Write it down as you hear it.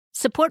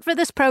Support for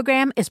this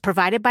program is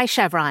provided by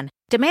Chevron.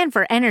 Demand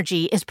for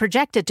energy is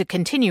projected to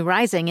continue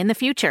rising in the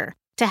future.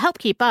 To help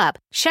keep up,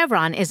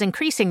 Chevron is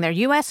increasing their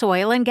U.S.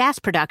 oil and gas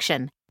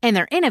production, and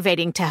they're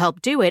innovating to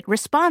help do it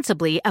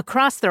responsibly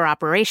across their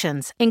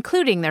operations,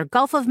 including their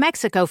Gulf of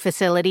Mexico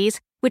facilities,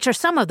 which are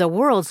some of the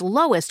world's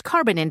lowest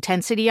carbon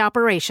intensity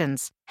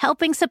operations,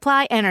 helping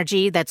supply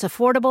energy that's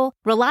affordable,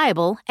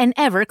 reliable, and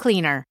ever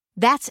cleaner.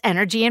 That's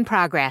energy in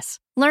progress.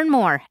 Learn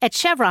more at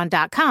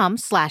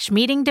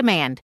chevron.com/meeting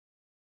demand.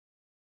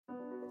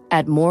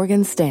 At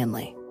Morgan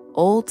Stanley,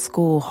 old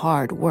school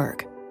hard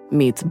work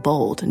meets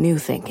bold new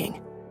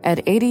thinking.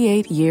 At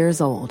 88 years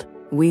old,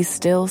 we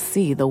still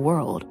see the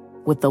world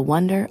with the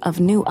wonder of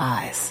new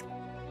eyes,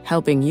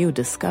 helping you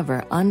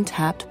discover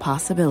untapped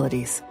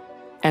possibilities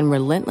and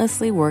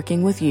relentlessly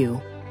working with you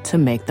to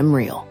make them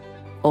real.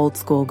 Old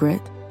school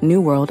grit,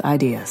 new world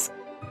ideas.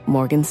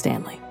 Morgan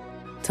Stanley.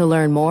 To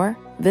learn more,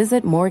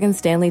 visit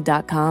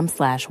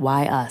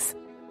morganstanley.com/whyus.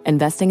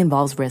 Investing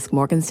involves risk.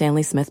 Morgan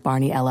Stanley Smith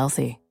Barney,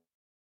 LLC.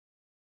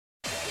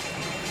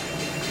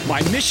 My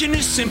mission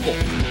is simple,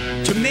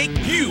 to make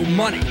you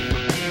money.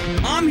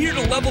 I'm here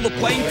to level the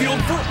playing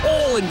field for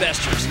all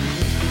investors.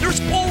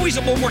 There's always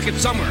a bull market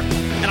somewhere,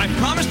 and I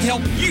promise to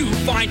help you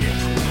find it.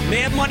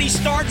 Mad Money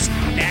starts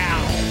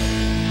now.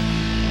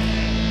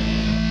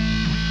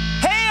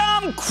 Hey,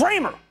 I'm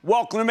Cramer.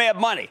 Welcome to Mad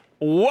Money.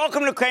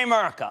 Welcome to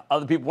Cramerica.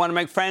 Other people want to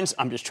make friends.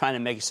 I'm just trying to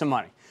make some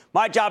money.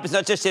 My job is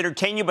not just to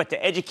entertain you, but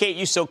to educate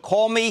you. So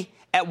call me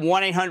at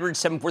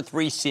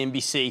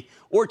 1-800-743-CNBC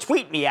or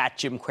tweet me at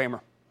Jim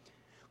Cramer.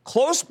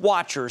 Close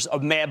watchers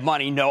of Mad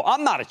Money know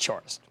I'm not a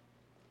chartist,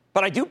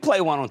 but I do play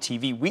one on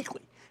TV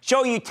weekly,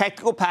 showing you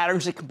technical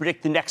patterns that can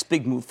predict the next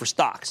big move for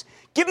stocks.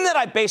 Given that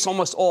I base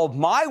almost all of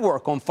my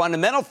work on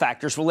fundamental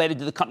factors related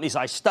to the companies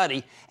I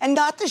study and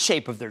not the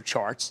shape of their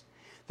charts,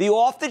 the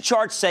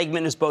off-the-chart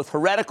segment is both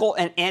heretical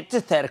and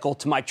antithetical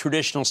to my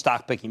traditional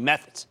stock-picking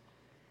methods.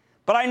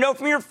 But I know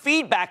from your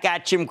feedback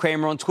at Jim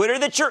Cramer on Twitter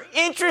that you're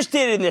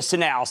interested in this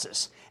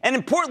analysis. And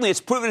importantly,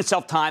 it's proven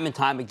itself time and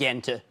time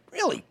again to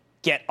really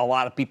get a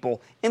lot of people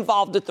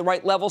involved at the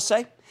right level,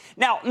 say.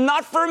 Now,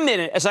 not for a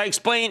minute, as I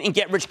explain in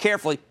Get Rich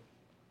Carefully,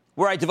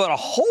 where I devote a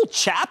whole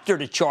chapter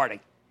to charting,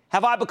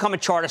 have I become a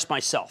chartist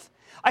myself.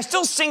 I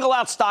still single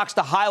out stocks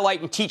to highlight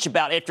and teach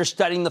about after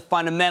studying the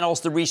fundamentals,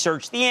 the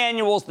research, the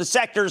annuals, the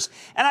sectors,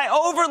 and I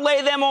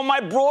overlay them on my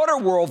broader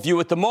worldview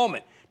at the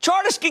moment.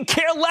 Chartists can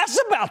care less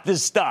about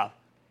this stuff.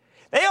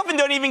 They often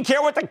don't even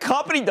care what the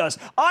company does.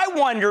 I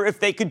wonder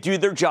if they could do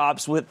their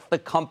jobs with the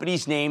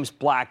company's names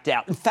blacked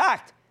out. In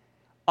fact,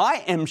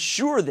 I am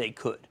sure they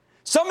could.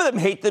 Some of them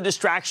hate the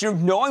distraction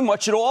of knowing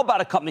much at all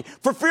about a company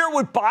for fear it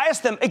would bias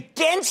them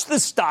against the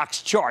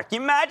stock's chart. Can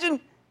you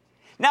imagine?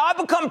 Now, I've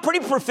become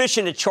pretty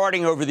proficient at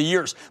charting over the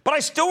years, but I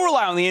still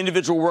rely on the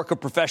individual work of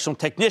professional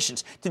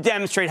technicians to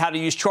demonstrate how to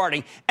use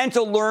charting and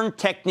to learn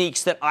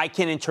techniques that I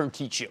can in turn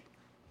teach you.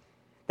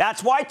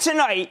 That's why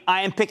tonight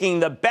I am picking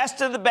the best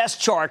of the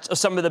best charts of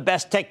some of the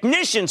best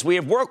technicians we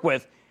have worked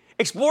with,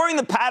 exploring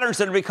the patterns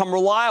that have become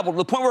reliable to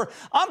the point where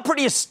I'm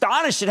pretty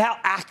astonished at how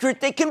accurate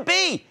they can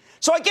be.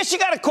 So I guess you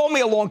got to call me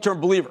a long-term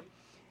believer.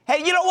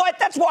 Hey, you know what?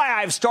 That's why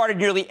I've started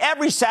nearly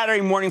every Saturday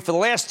morning for the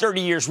last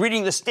 30 years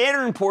reading the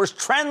Standard & Poor's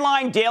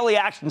Trendline Daily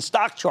Action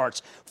stock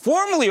charts,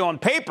 formerly on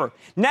paper,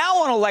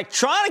 now on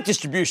electronic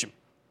distribution.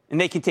 And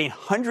they contain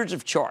hundreds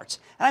of charts.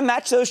 And I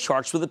match those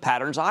charts with the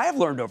patterns I have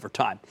learned over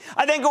time.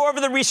 I then go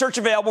over the research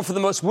available for the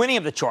most winning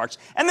of the charts,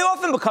 and they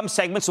often become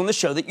segments on the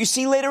show that you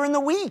see later in the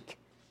week.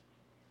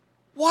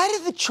 Why do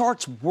the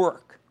charts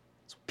work?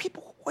 That's what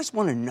people always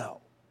want to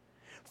know.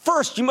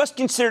 First, you must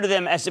consider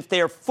them as if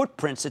they are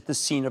footprints at the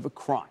scene of a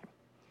crime.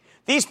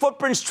 These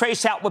footprints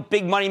trace out what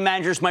big money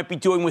managers might be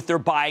doing with their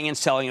buying and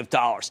selling of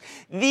dollars.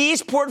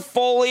 These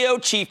portfolio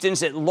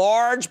chieftains at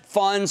large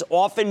funds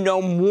often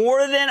know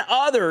more than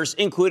others,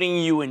 including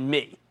you and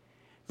me.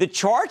 The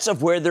charts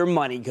of where their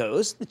money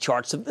goes, the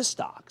charts of the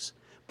stocks,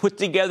 put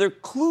together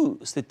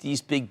clues that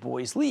these big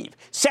boys leave.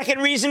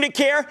 Second reason to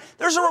care,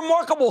 there's a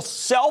remarkable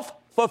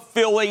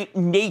self-fulfilling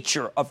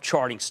nature of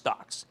charting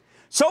stocks.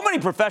 So many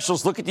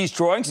professionals look at these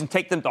drawings and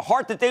take them to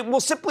heart that they will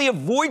simply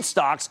avoid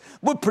stocks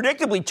with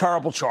predictably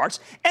terrible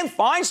charts and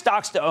find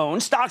stocks to own,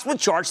 stocks with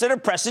charts that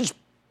have presaged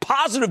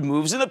positive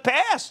moves in the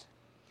past.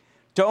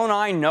 Don't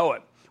I know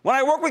it? When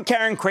I worked with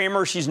Karen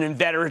Cramer, she's an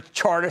inveterate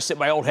chartist at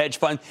my old hedge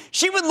fund,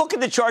 she would look at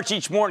the charts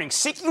each morning,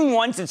 seeking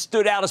ones that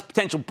stood out as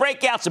potential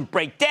breakouts and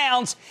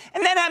breakdowns,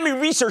 and then have me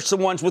research the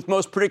ones with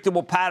most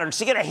predictable patterns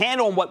to get a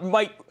handle on what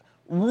might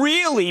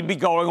really be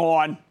going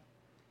on.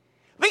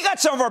 We got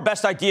some of our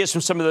best ideas from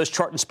some of those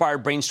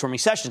chart-inspired brainstorming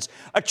sessions,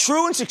 a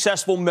true and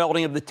successful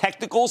melding of the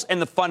technicals and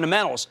the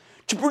fundamentals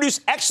to produce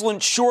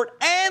excellent short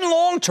and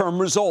long-term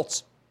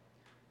results.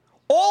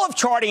 All of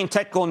charting and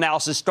technical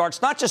analysis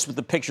starts not just with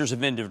the pictures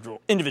of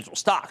individual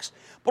stocks,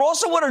 but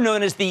also what are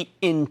known as the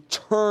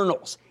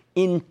internals.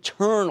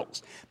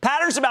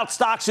 Patterns about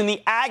stocks in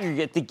the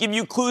aggregate that give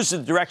you clues to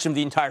the direction of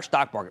the entire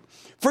stock market.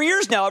 For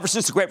years now, ever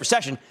since the Great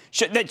Recession,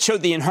 that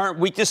showed the inherent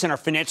weakness in our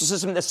financial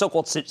system, that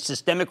so-called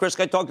systemic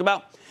risk I talked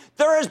about,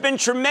 there has been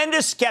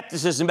tremendous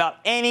skepticism about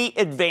any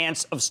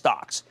advance of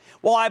stocks.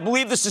 While I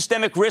believe the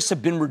systemic risks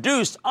have been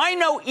reduced, I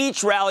know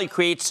each rally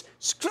creates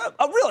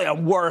a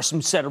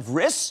worrisome set of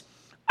risks.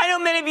 I know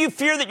many of you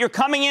fear that you're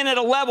coming in at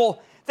a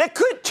level that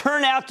could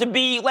turn out to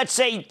be, let's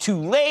say,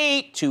 too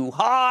late, too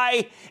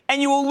high,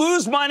 and you will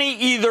lose money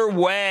either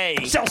way.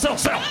 Sell, sell,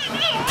 sell.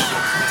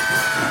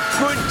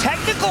 Good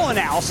technical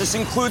analysis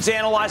includes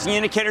analyzing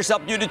indicators to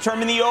help you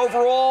determine the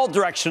overall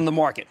direction of the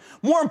market.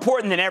 More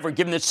important than ever,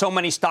 given that so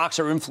many stocks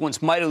are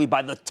influenced mightily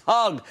by the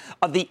tug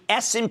of the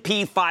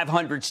S&P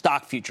 500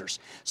 stock futures.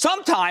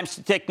 Sometimes,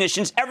 to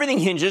technicians, everything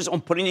hinges on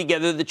putting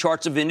together the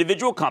charts of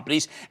individual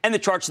companies and the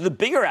charts of the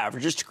bigger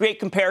averages to create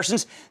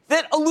comparisons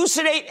that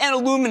elucidate and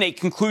illuminate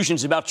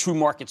conclusions about true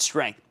market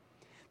strength.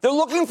 They're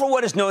looking for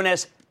what is known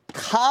as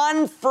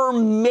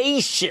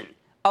confirmation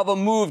of a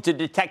move to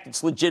detect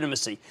its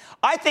legitimacy.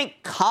 I think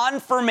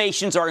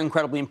confirmations are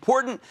incredibly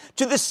important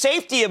to the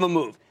safety of a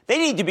move. They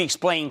need to be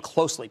explained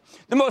closely.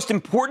 The most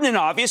important and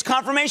obvious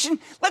confirmation,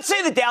 let's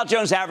say the Dow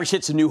Jones average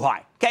hits a new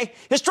high, okay?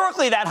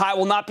 Historically, that high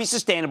will not be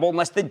sustainable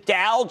unless the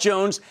Dow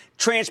Jones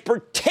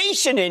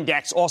Transportation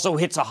Index also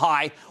hits a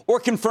high or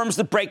confirms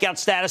the breakout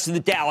status of the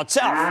Dow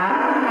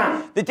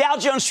itself. The Dow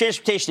Jones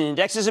Transportation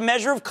Index is a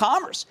measure of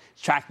commerce,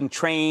 tracking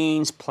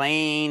trains,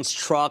 planes,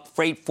 truck,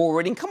 freight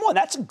forwarding. Come on,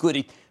 that's a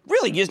goodie.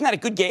 Really, isn't that a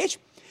good gauge?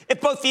 If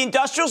both the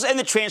industrials and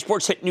the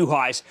transports hit new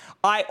highs,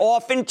 I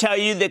often tell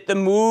you that the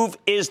move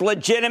is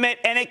legitimate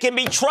and it can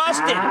be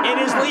trusted.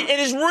 It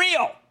is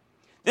real.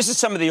 This is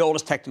some of the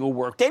oldest technical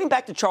work, dating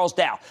back to Charles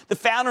Dow, the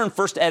founder and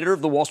first editor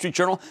of the Wall Street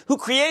Journal, who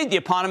created the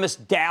eponymous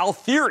Dow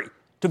theory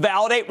to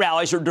validate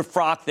rallies or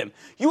defrock them.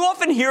 You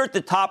often hear at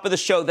the top of the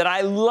show that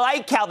I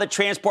like how the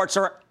transports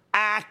are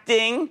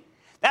acting.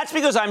 That's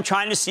because I'm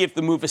trying to see if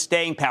the move has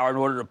staying power in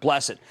order to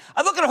bless it.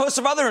 I look at a host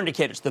of other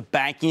indicators. The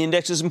banking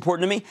index is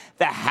important to me.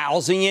 The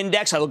housing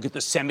index. I look at the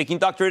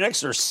semiconductor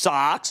index, or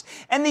SOX,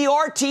 and the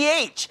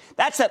RTH.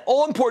 That's that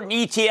all-important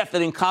ETF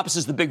that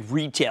encompasses the big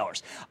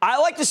retailers. I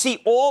like to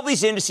see all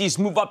these indices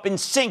move up in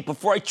sync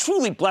before I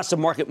truly bless a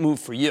market move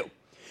for you.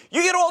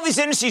 You get all these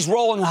indices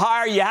rolling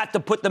higher, you have to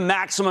put the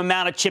maximum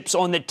amount of chips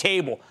on the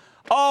table.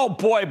 Oh,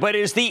 boy, but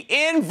is the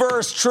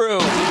inverse true?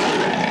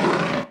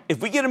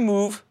 If we get a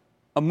move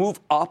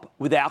up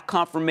without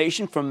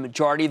confirmation from the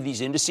majority of these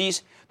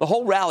indices, the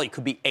whole rally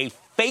could be a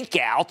fake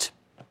out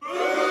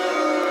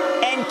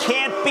and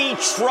can't be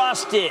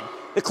trusted.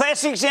 The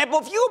classic example,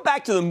 if you go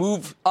back to the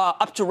move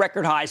up to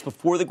record highs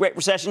before the Great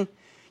Recession,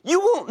 you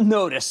will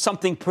notice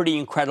something pretty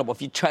incredible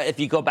if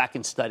you go back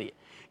and study it.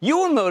 You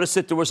will notice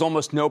that there was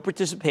almost no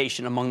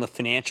participation among the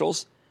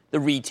financials, the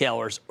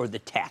retailers, or the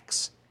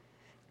techs.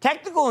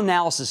 Technical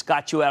analysis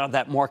got you out of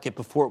that market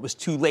before it was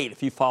too late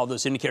if you follow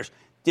those indicators.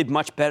 Did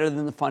much better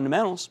than the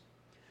fundamentals.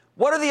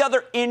 What are the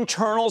other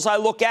internals I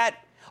look at?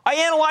 I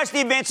analyze the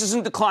advances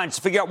and declines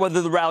to figure out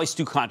whether the rally's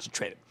too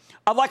concentrated.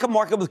 I like a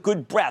market with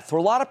good breadth or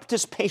a lot of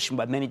participation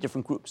by many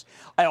different groups.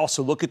 I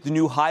also look at the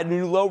new high to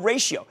new low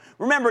ratio.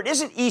 Remember, it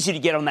isn't easy to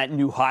get on that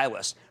new high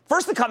list.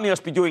 First, the company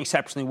must be doing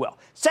exceptionally well.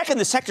 Second,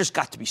 the sector's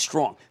got to be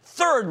strong.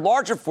 Third,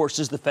 larger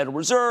forces, the Federal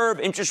Reserve,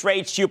 interest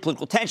rates,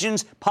 geopolitical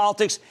tensions,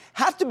 politics,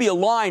 have to be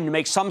aligned to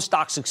make some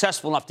stocks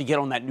successful enough to get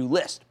on that new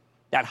list.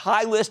 That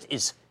high list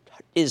is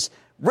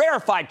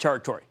rarefied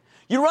territory.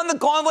 You run the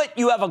gauntlet,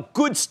 you have a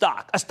good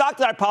stock, a stock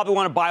that I probably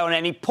want to buy on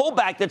any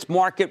pullback that's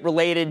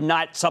market-related,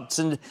 not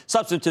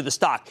substantive to the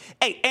stock.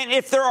 Hey, and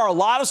if there are a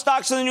lot of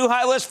stocks on the new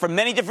high list from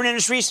many different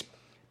industries,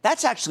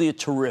 that's actually a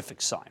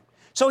terrific sign.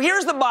 So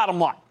here's the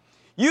bottom line.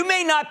 You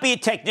may not be a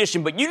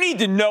technician, but you need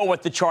to know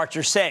what the charts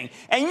are saying,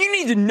 and you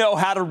need to know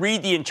how to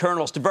read the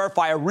internals to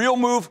verify a real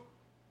move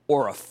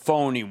or a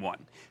phony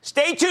one.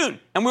 Stay tuned,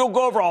 and we'll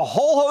go over a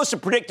whole host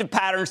of predictive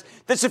patterns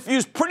that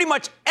suffuse pretty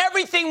much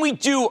everything we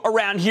do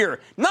around here,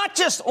 not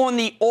just on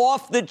the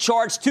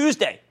off-the-charts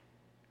Tuesday,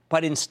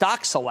 but in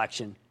stock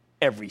selection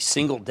every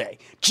single day.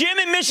 Jim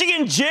in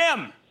Michigan.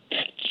 Jim.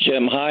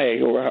 Jim, hi.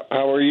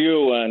 How are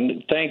you?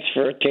 And thanks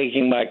for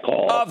taking my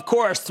call. Of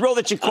course. Thrilled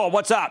that you called.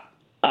 What's up?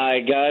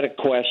 I got a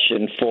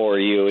question for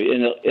you.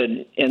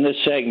 In the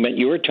segment,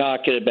 you were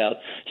talking about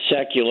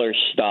secular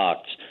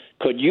stocks.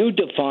 Could you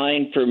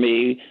define for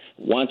me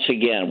once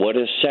again, what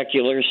is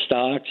secular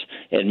stocks?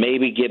 And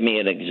maybe give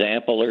me an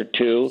example or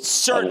two.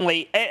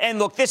 Certainly. And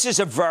look, this is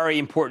a very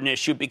important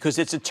issue because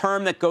it's a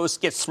term that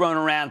gets thrown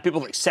around.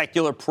 People like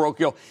secular,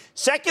 parochial.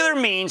 Secular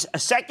means a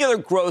secular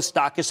growth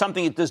stock is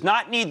something that does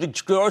not need the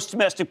gross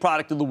domestic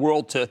product of the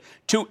world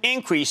to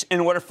increase in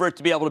order for it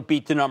to be able to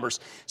beat the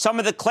numbers. Some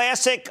of the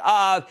classic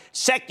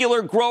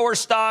secular grower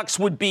stocks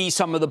would be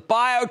some of the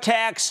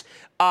biotechs,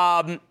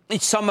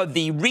 some of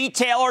the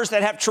retailers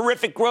that have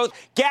terrific growth.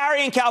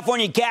 Gary in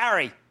California.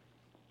 Gary.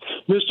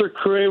 Mr.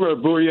 Cramer,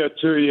 booyah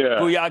to you.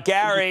 Booyah,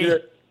 Gary.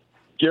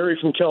 Gary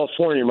from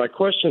California. My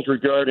question is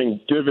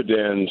regarding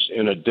dividends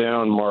in a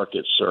down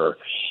market, sir.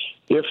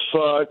 If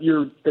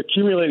you're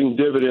accumulating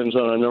dividends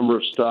on a number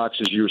of stocks,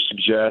 as you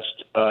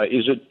suggest,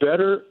 is it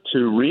better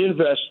to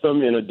reinvest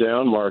them in a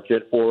down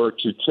market or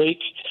to take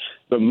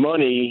the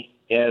money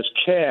as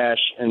cash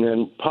and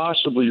then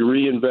possibly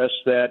reinvest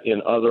that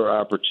in other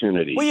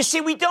opportunities? Well, you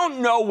see, we don't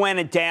know when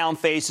a down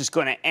phase is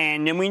going to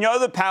end, and we know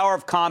the power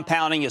of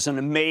compounding is an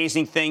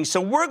amazing thing.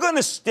 So we're going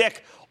to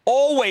stick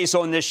always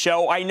on this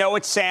show. I know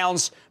it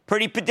sounds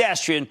pretty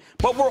pedestrian,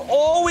 but we're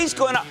always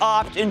going to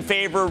opt in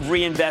favor of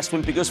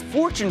reinvestment because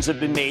fortunes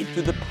have been made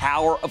through the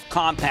power of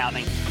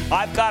compounding.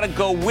 I've got to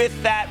go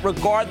with that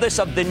regardless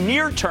of the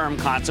near-term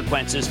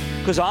consequences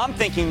because I'm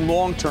thinking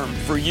long-term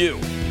for you.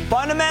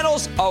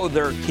 Fundamentals,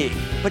 they're key,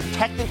 but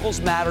technicals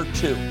matter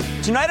too.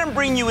 Tonight, I'm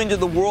bringing you into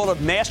the world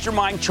of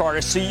mastermind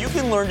chartists so you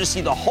can learn to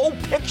see the whole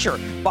picture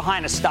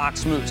behind a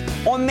stock's moves.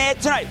 On Mad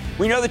Tonight,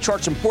 we know the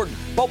chart's important,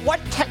 but what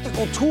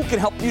technical tool can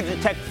help you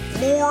detect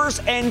floors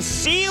and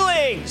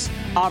ceilings?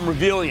 I'm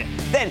revealing it.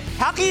 Then,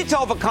 how can you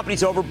tell if a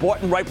company's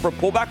overbought and ripe for a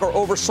pullback or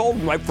oversold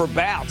and ripe for a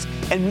bounce?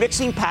 And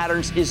mixing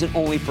patterns isn't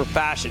only for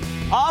fashion.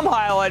 I'm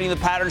highlighting the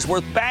patterns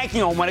worth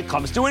banking on when it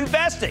comes to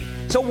investing.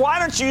 So why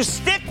don't you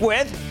stick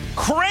with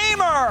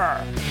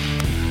Cramer?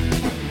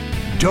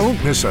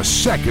 Don't miss a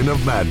second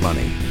of Mad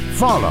Money.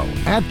 Follow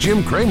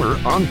 @Jim Cramer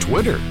on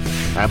Twitter.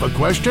 Have a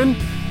question?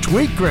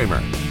 Tweet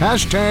Cramer.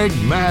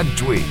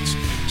 #MadTweets.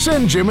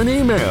 Send Jim an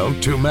email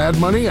to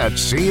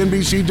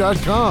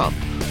madmoney@cnbc.com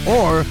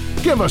or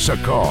give us a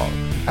call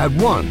at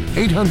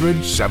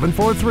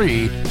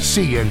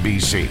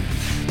 1-800-743-CNBC.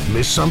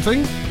 Miss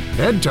something?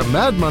 Head to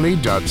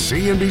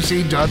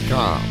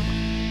madmoney.cnbc.com.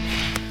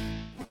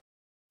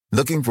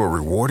 Looking for a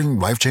rewarding,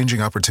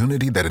 life-changing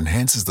opportunity that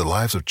enhances the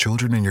lives of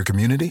children in your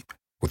community?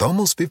 With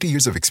almost 50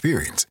 years of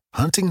experience,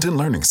 Huntington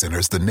Learning Center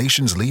is the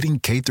nation's leading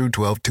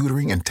K-12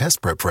 tutoring and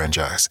test prep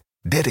franchise,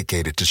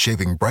 dedicated to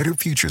shaping brighter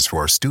futures for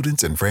our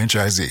students and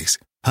franchisees.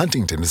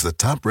 Huntington is the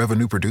top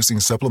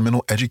revenue-producing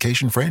supplemental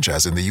education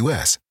franchise in the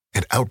U.S.,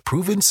 and our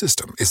proven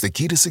system is the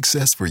key to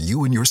success for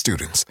you and your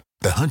students.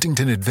 The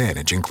Huntington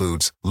Advantage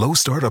includes low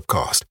startup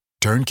cost,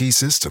 turnkey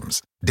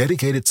systems,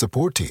 dedicated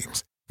support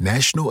teams,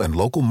 national and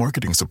local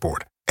marketing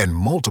support, and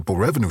multiple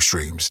revenue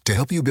streams to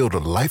help you build a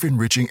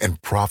life-enriching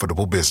and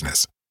profitable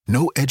business.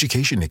 No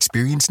education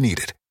experience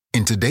needed.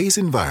 In today's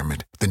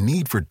environment, the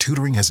need for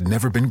tutoring has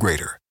never been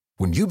greater.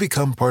 When you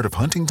become part of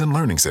Huntington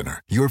Learning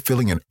Center, you're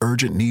filling an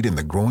urgent need in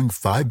the growing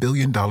 $5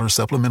 billion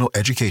supplemental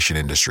education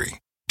industry.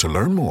 To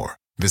learn more,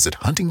 visit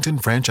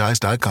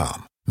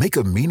huntingtonfranchise.com. Make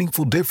a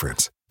meaningful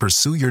difference,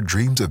 pursue your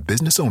dreams of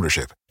business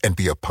ownership, and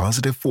be a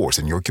positive force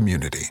in your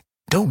community.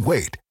 Don't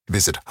wait.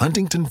 Visit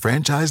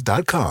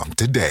huntingtonfranchise.com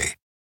today.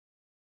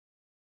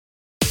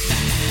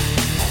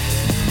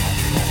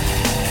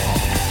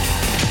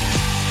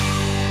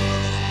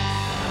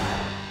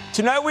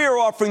 Tonight, we are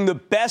offering the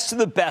best of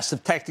the best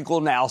of technical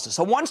analysis,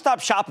 a one-stop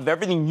shop of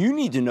everything you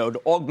need to know to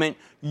augment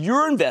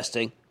your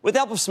investing with the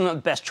help of some of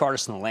the best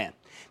chartists in the land.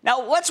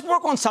 Now, let's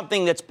work on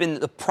something that's been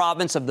the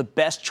province of the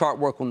best chart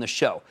work on the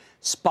show,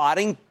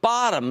 spotting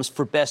bottoms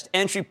for best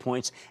entry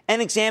points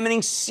and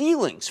examining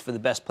ceilings for the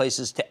best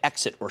places to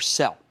exit or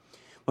sell.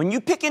 When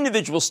you pick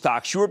individual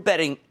stocks, you are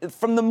betting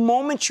from the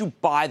moment you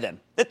buy them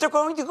that they're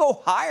going to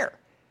go higher.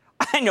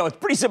 I know, it's a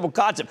pretty simple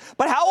concept,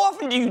 but how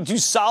often do you do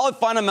solid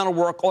fundamental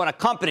work on a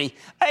company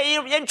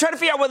and try to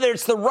figure out whether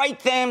it's the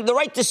right thing, the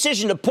right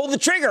decision to pull the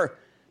trigger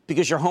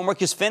because your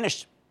homework is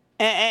finished?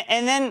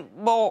 And then,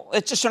 well,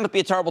 it's just turned out to be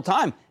a terrible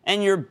time,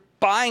 and you're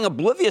buying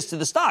oblivious to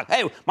the stock.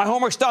 Hey, my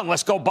homework's done.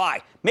 Let's go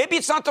buy. Maybe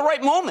it's not the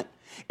right moment.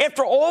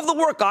 After all of the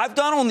work I've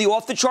done on the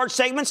off-the-chart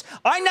segments,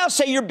 I now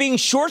say you're being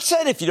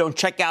short-set if you don't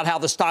check out how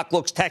the stock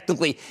looks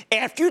technically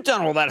after you've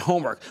done all that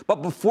homework.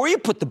 But before you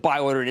put the buy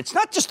order in, it's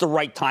not just the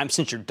right time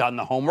since you're done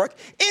the homework.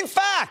 In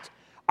fact,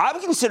 I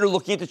would consider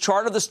looking at the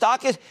chart of the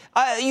stock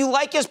you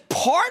like as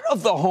part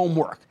of the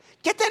homework.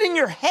 Get that in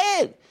your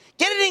head.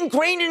 Get it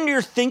ingrained into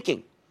your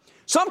thinking.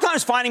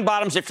 Sometimes finding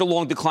bottoms after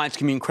long declines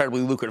can be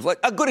incredibly lucrative. Like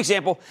a good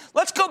example,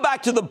 let's go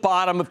back to the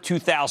bottom of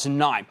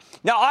 2009.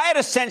 Now, I had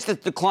a sense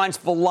that the decline's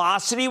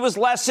velocity was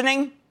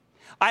lessening.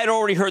 I had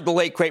already heard the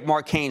late, great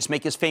Mark Haynes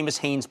make his famous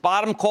Haynes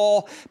bottom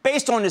call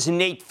based on his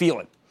innate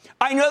feeling.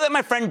 I know that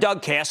my friend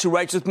Doug Cass, who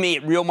writes with me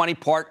at Real Money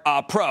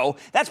Pro,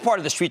 that's part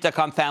of the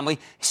Street.com family,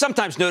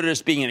 sometimes noted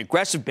as being an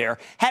aggressive bear,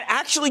 had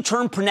actually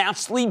turned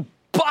pronouncedly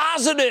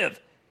positive.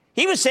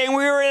 He was saying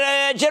we were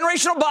at a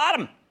generational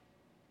bottom.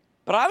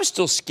 But I was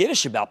still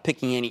skittish about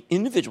picking any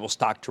individual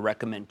stock to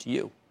recommend to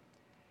you.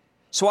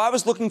 So I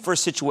was looking for a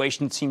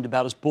situation that seemed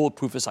about as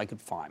bulletproof as I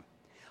could find.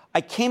 I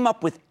came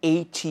up with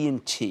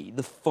AT&T,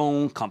 the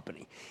phone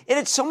company. It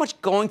had so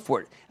much going for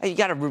it. You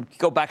got to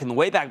go back in the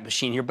Wayback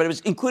Machine here, but it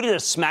was included a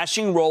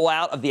smashing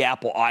rollout of the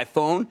Apple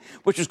iPhone,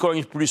 which was going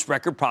to produce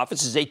record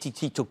profits as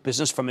AT&T took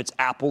business from its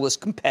Apple-less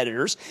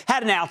competitors,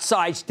 had an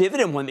outsized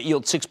dividend one that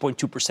yielded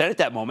 6.2% at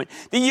that moment.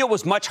 The yield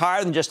was much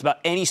higher than just about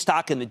any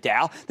stock in the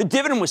Dow. The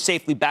dividend was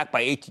safely backed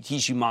by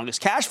AT&T's humongous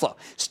cash flow.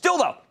 Still,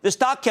 though, the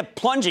stock kept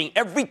plunging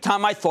every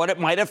time I thought it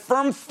might have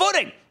firm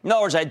footing. In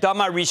other words, I had done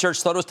my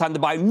research, thought it was time to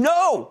buy.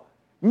 No,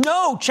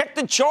 check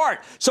the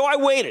chart. So I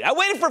waited. I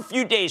waited for a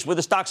few days where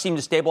the stock seemed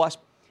to stabilize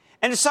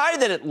and decided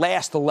that at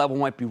last the level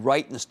might be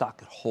right and the stock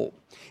could hold.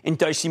 In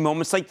dicey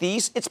moments like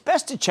these, it's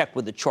best to check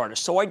with the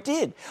chartist. So I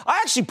did.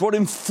 I actually brought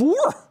in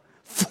four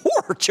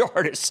 4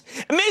 chartists.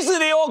 Amazingly,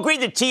 they all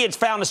agreed that T had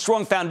found a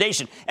strong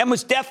foundation and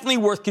was definitely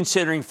worth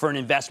considering for an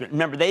investment.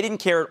 Remember, they didn't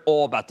care at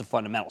all about the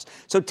fundamentals.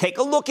 So take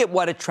a look at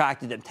what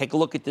attracted them. Take a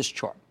look at this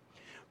chart.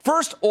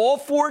 First, all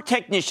 4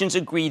 technicians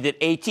agreed that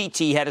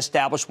ATT had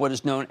established what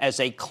is known as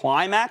a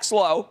climax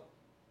low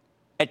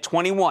at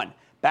 21,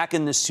 back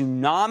in the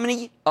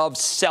tsunami of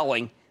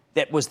selling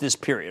that was this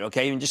period,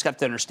 okay? You just have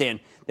to understand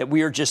that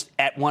we are just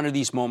at one of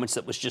these moments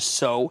that was just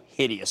so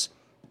hideous.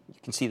 You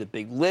can see the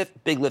big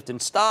lift in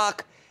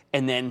stock,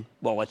 and then,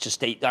 well, let's just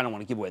state, I don't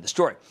want to give away the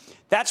story.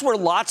 That's where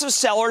lots of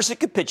sellers had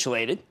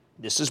capitulated.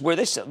 This is where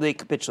they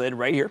capitulated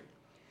right here.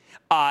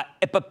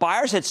 But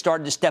buyers had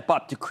started to step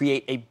up to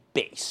create a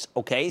base,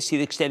 okay? See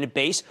the extended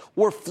base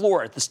or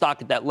floor at the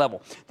stock at that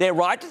level. They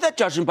arrived at that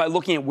judgment by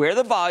looking at where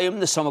the volume,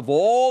 the sum of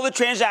all the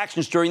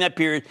transactions during that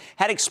period,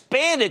 had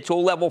expanded to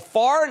a level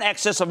far in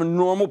excess of a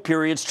normal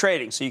period's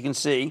trading. So you can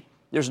see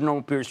there's a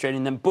normal period's trading,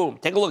 and then boom,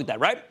 take a look at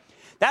that, right?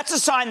 That's a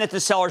sign that the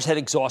sellers had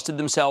exhausted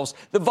themselves.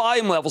 The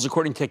volume levels,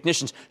 according to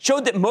technicians,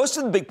 showed that most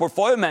of the big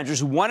portfolio managers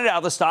who wanted out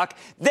of the stock,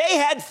 they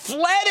had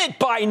fled it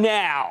by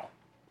now.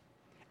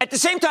 At the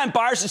same time,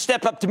 buyers had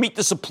stepped up to meet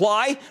the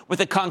supply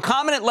with a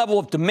concomitant level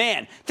of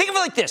demand. Think of it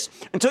like this.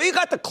 Until you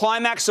got the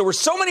climax, there were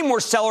so many more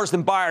sellers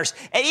than buyers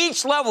at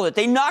each level that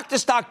they knocked the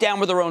stock down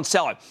with their own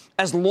selling.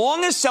 As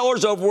long as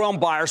sellers overwhelm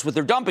buyers with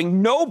their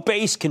dumping, no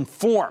base can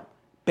form.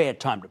 Bad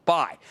time to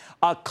buy.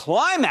 A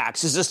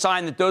climax is a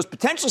sign that those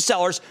potential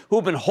sellers who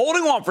have been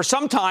holding on for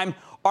some time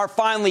are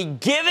finally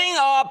giving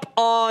up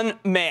en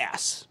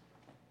masse.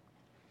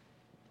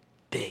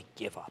 Big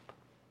give up.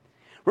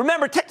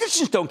 Remember,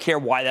 technicians don't care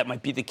why that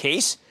might be the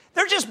case.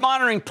 They're just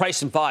monitoring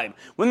price and volume.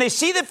 When they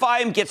see that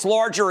volume gets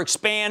larger or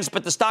expands,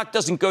 but the stock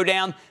doesn't go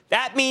down,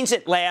 that means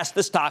at last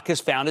the stock has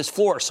found its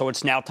floor, so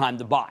it's now time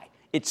to buy.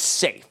 It's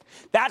safe.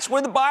 That's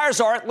where the buyers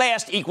are at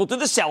last equal to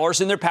the sellers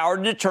in their power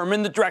to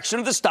determine the direction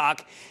of the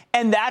stock,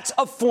 and that's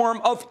a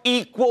form of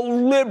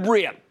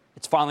equilibrium.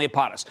 It's finally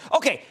upon us.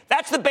 Okay,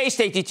 that's the base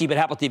ATT, but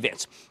how about the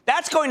advance?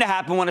 That's going to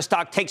happen when a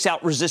stock takes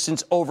out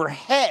resistance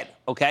overhead,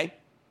 okay?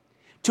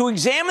 To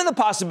examine the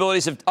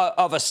possibilities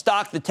of a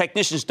stock, the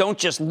technicians don't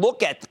just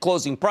look at the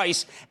closing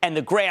price and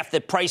the graph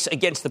that price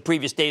against the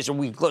previous days or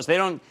week close. They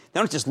don't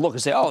just look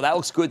and say, oh, that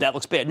looks good, that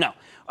looks bad. No,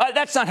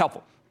 that's not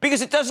helpful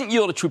because it doesn't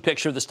yield a true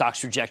picture of the stock's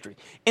trajectory.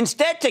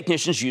 Instead,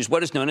 technicians use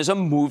what is known as a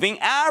moving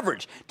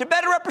average to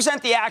better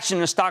represent the action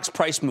in a stock's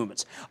price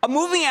movements. A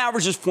moving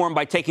average is formed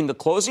by taking the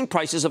closing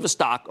prices of a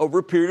stock over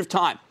a period of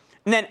time,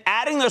 and then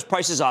adding those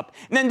prices up,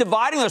 and then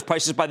dividing those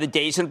prices by the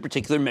days in a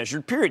particular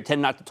measured period.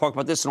 Tend not to talk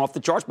about this and off the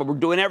charts, but we're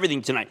doing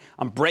everything tonight.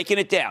 I'm breaking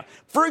it down.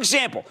 For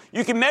example,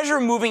 you can measure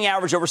a moving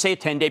average over, say, a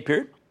 10-day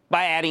period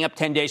by adding up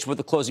 10 days worth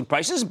of closing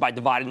prices, by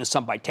dividing the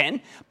sum by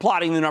 10,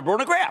 plotting the number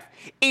on a graph.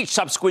 Each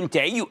subsequent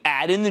day, you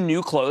add in the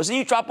new close, and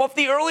you drop off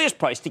the earliest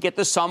price to get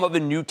the sum of a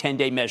new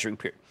 10-day measuring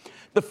period.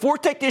 The 4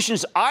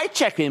 technicians I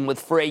check in with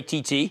for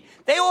ATT,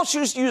 they all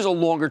choose to use a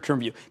longer-term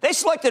view. They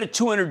selected a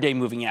 200-day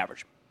moving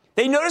average.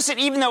 They noticed that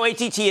even though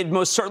ATT had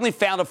most certainly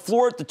found a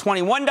floor at the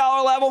 $21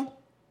 level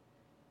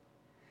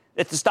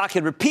that the stock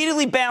had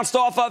repeatedly bounced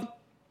off of,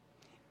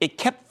 it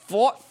kept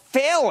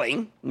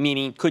failing,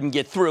 meaning couldn't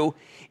get through,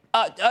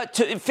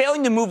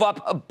 failing to move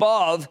up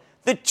above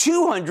the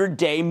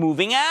 200-day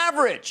moving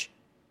average.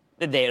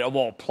 They had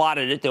all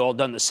plotted it. They all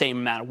done the same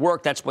amount of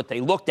work. That's what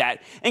they looked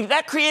at. And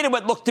that created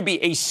what looked to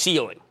be a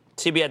ceiling.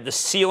 See, we had the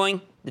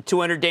ceiling, the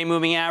 200-day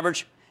moving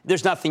average.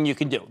 There's nothing you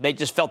can do. They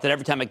just felt that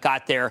every time it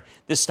got there,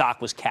 the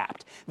stock was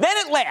capped. Then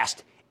at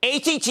last,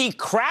 ATT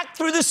cracked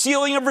through the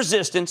ceiling of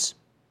resistance,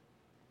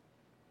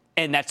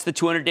 and that's the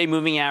 200-day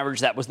moving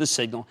average. That was the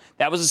signal.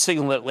 That was the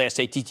signal that at last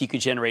ATT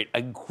could generate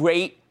a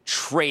great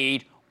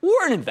trade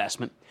or an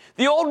investment.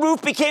 The old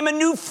roof became a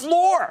new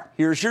floor.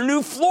 Here's your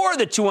new floor,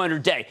 the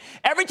 200-day.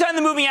 Every time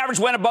the moving average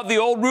went above the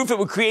old roof, it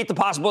would create the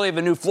possibility of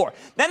a new floor.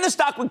 Then the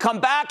stock would come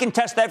back and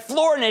test that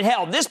floor, and it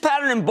held. This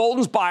pattern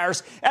emboldens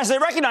buyers as they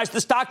recognized the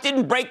stock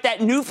didn't break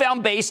that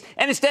newfound base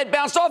and instead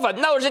bounced off of it.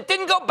 In other words, it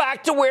didn't go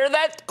back to where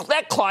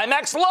that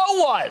climax low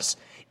was.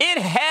 It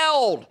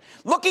held.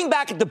 Looking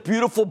back at the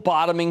beautiful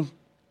bottoming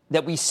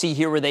that we see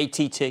here with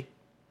ATT,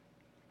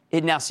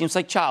 it now seems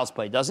like child's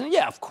play, doesn't it?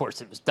 Yeah, of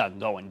course it was done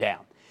going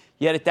down.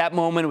 Yet at that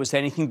moment, it was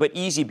anything but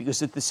easy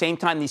because at the same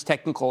time, these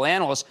technical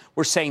analysts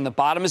were saying the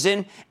bottom is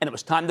in and it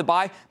was time to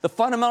buy. The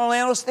fundamental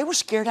analysts, they were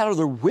scared out of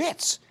their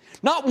wits.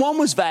 Not one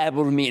was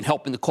valuable to me in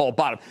helping to call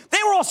bottom. They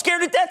were all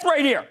scared to death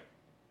right here.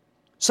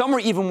 Some were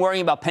even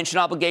worrying about pension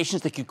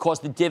obligations that could cause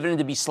the dividend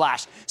to be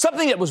slashed,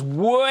 something that was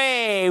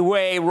way,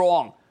 way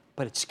wrong.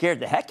 But it scared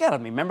the heck out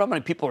of me. Remember how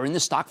many people are in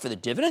this stock for the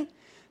dividend?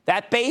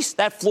 That base,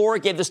 that floor,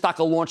 gave the stock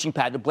a launching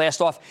pad to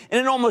blast off in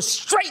an almost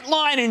straight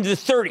line into the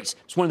 30s.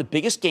 It's one of the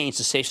biggest gains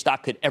a safe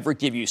stock could ever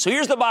give you. So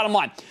here's the bottom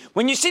line.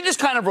 When you see this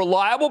kind of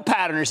reliable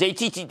pattern, as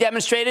ATT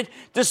demonstrated,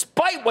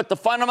 despite what the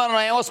fundamental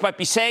analysts might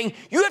be saying,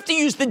 you have to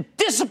use the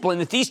discipline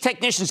that these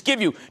technicians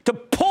give you to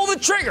pull the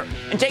trigger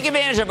and take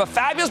advantage of a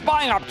fabulous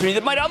buying opportunity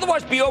that might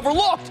otherwise be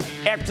overlooked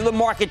after the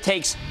market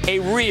takes a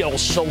real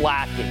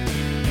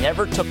shellacking.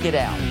 Never took it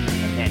out.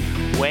 And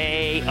then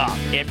way up.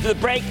 After the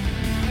break,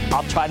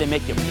 I'll try to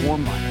make you more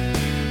money.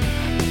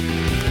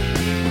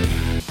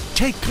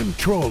 Take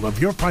control of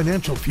your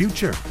financial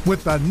future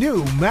with the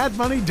new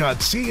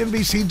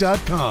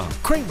madmoney.cnbc.com.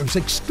 Cramer's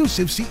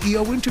exclusive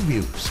CEO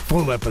interviews,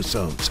 full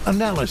episodes,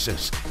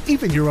 analysis,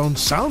 even your own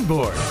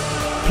soundboard.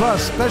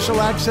 Plus special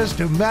access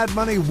to Mad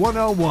Money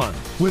 101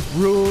 with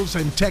rules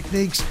and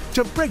techniques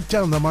to break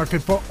down the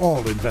market for all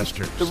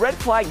investors. The red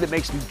flag that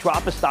makes me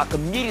drop a stock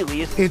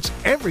immediately is... It's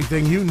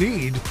everything you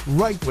need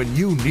right when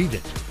you need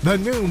it. The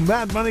new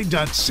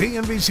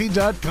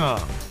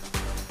madmoney.cnbc.com.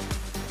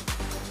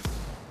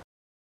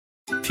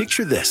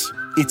 Picture this.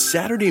 It's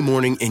Saturday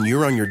morning and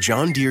you're on your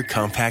John Deere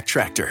compact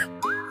tractor.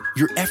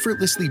 You're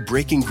effortlessly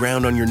breaking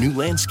ground on your new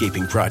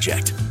landscaping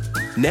project.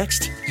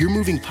 Next, you're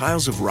moving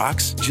piles of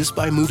rocks just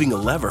by moving a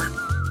lever.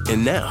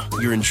 And now,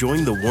 you're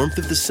enjoying the warmth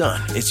of the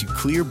sun as you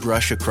clear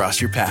brush across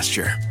your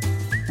pasture.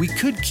 We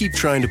could keep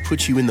trying to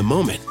put you in the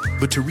moment,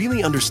 but to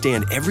really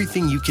understand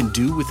everything you can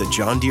do with a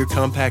John Deere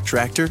compact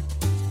tractor,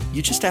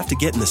 you just have to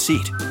get in the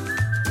seat.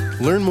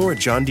 Learn more at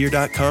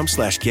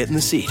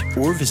johndeere.com/get-in-the-seat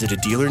or visit a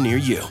dealer near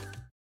you.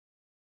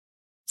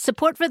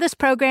 Support for this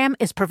program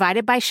is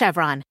provided by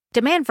Chevron.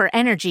 Demand for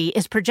energy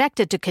is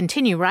projected to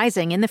continue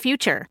rising in the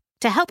future.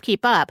 To help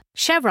keep up,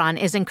 Chevron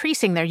is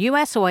increasing their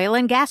U.S. oil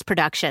and gas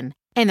production,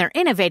 and they're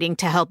innovating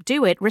to help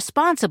do it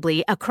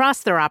responsibly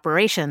across their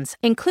operations,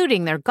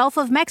 including their Gulf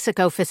of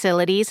Mexico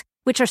facilities,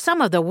 which are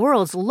some of the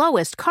world's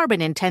lowest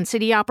carbon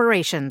intensity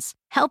operations,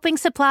 helping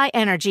supply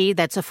energy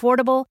that's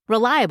affordable,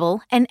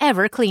 reliable, and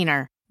ever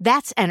cleaner.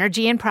 That's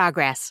energy in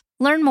progress.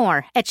 Learn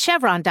more at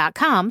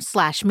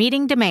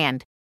chevron.com/meeting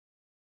demand.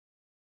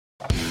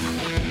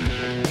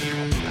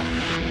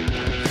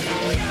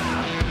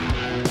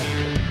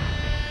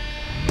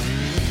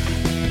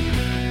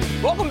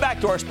 Welcome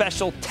back to our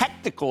special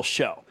technical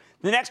show.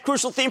 The next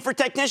crucial theme for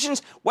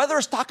technicians, whether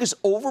a stock is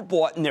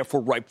overbought and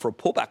therefore ripe for a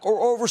pullback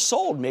or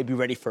oversold, may be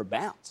ready for a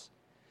bounce.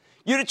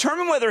 You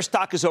determine whether a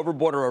stock is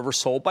overbought or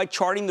oversold by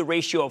charting the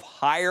ratio of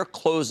higher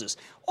closes,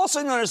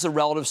 also known as the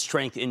Relative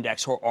Strength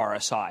Index, or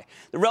RSI.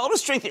 The Relative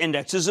Strength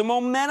Index is a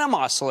momentum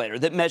oscillator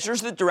that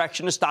measures the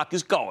direction a stock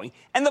is going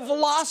and the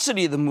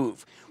velocity of the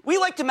move. We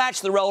like to match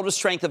the relative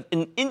strength of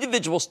an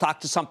individual stock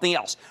to something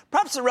else,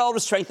 perhaps the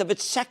relative strength of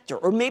its sector,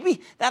 or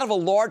maybe that of a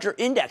larger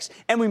index,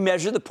 and we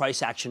measure the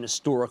price action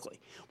historically.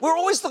 We're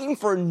always looking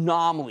for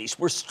anomalies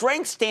where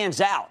strength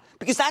stands out,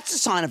 because that's a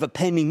sign of a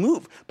pending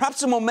move,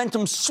 perhaps a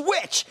momentum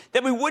switch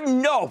that we wouldn't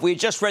know if we had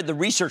just read the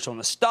research on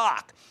the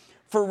stock.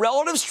 For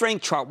relative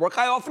strength chart work,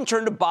 I often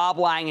turn to Bob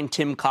Lang and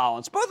Tim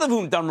Collins, both of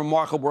whom have done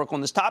remarkable work on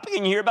this topic,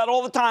 and you hear about it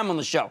all the time on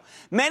the show.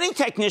 Many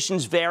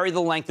technicians vary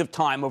the length of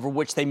time over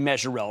which they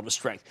measure relative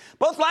strength.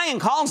 Both Lang and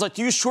Collins like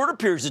to use shorter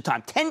periods of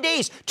time, 10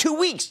 days, 2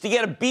 weeks, to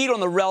get a beat on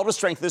the relative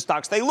strength of the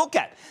stocks they look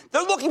at.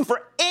 They're looking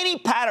for any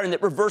pattern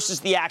that reverses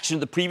the action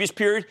of the previous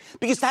period,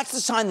 because that's the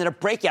sign that a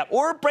breakout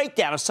or a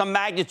breakdown of some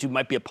magnitude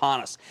might be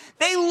upon us.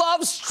 They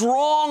love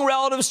strong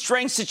relative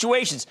strength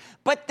situations,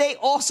 but they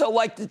also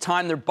like to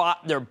time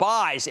their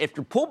buys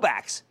after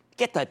pullbacks to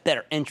get that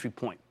better entry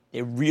point.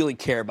 They really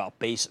care about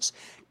basis.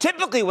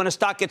 Typically, when a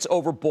stock gets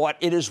overbought,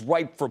 it is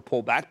ripe for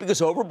pullback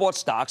because overbought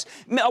stocks,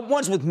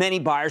 ones with many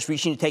buyers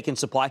reaching to take in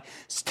supply,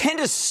 tend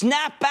to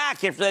snap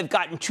back after they've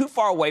gotten too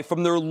far away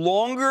from their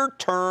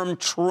longer-term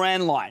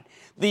trend line.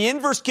 The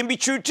inverse can be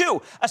true,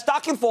 too. A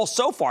stock can fall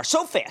so far,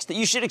 so fast, that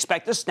you should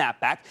expect a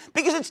snapback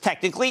because it's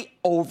technically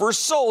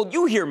oversold.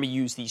 You hear me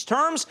use these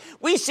terms.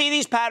 We see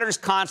these patterns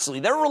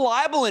constantly. They're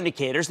reliable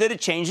indicators that a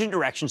change in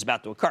direction is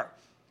about to occur.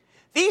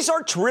 These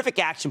are terrific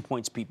action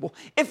points, people.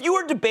 If you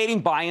are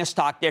debating buying a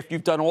stock after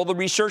you've done all the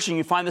research and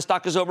you find the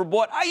stock is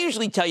overbought, I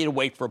usually tell you to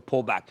wait for a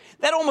pullback.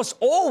 That almost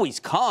always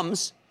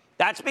comes.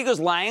 That's because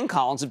Lang and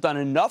Collins have done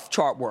enough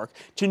chart work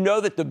to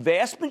know that the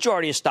vast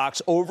majority of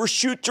stocks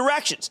overshoot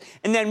directions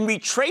and then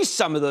retrace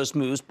some of those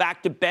moves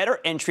back to better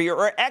entry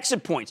or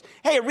exit points.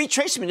 Hey, a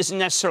retracement isn't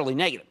necessarily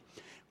negative.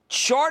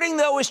 Charting,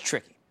 though, is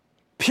tricky.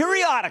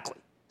 Periodically,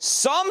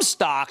 some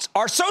stocks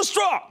are so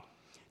strong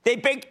they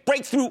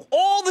break through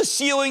all the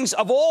ceilings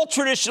of all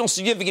traditional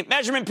significant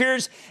measurement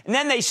periods, and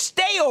then they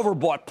stay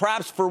overbought,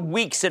 perhaps for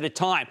weeks at a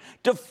time,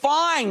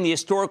 defying the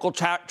historical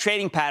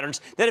trading patterns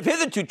that have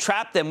hitherto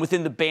trapped them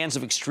within the bands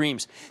of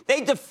extremes.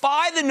 They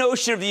defy the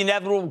notion of the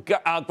inevitable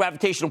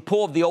gravitational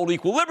pull of the old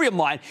equilibrium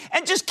line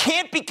and just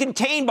can't be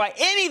contained by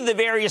any of the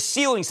various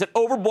ceilings that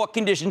overbought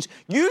conditions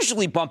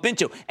usually bump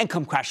into and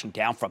come crashing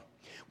down from.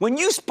 When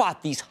you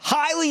spot these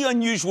highly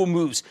unusual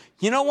moves,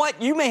 you know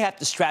what? You may have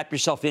to strap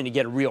yourself in to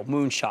get a real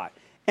moonshot.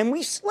 And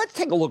let's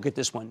take a look at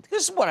this one.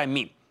 This is what I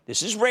mean.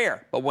 This is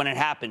rare, but when it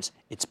happens,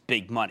 it's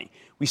big money.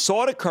 We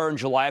saw it occur in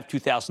July of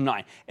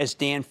 2009, as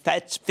Dan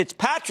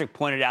Fitzpatrick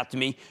pointed out to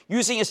me,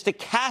 using a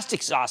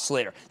stochastics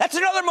oscillator. That's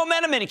another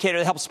momentum indicator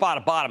that helps spot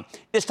a bottom,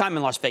 this time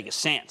in Las Vegas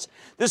Sands.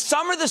 This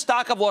summer, the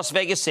stock of Las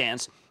Vegas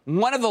Sands,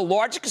 one of the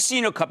largest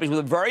casino companies with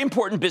a very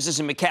important business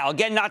in Macau,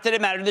 again, not that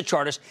it mattered to the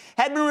chartists,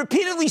 had been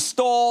repeatedly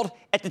stalled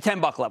at the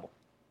 $10 level,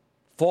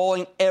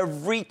 falling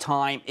every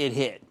time it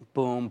hit.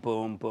 Boom,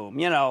 boom, boom.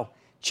 You know,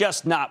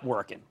 just not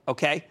working,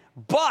 okay?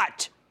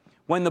 But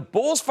When the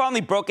bulls finally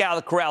broke out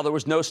of the corral, there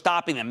was no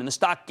stopping them, and the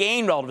stock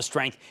gained relative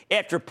strength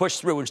after it pushed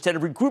through instead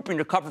of regrouping to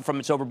recover from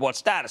its overbought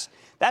status.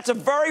 That's a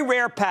very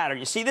rare pattern.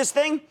 You see this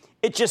thing?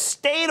 It just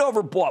stayed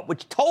overbought,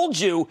 which told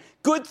you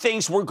good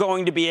things were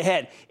going to be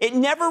ahead. It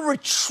never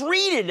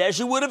retreated as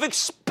you would have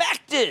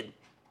expected.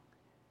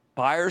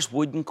 Buyers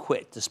wouldn't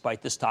quit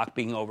despite the stock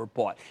being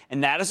overbought.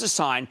 And that is a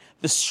sign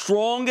the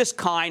strongest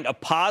kind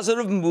of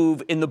positive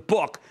move in the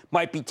book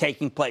might be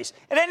taking place.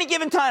 At any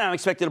given time, I'm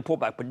expecting a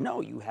pullback. But no,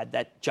 you had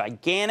that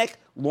gigantic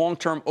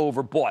long-term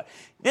overbought.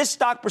 This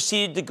stock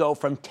proceeded to go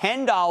from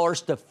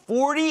 $10 to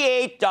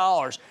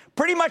 $48,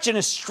 pretty much in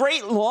a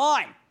straight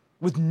line,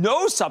 with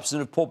no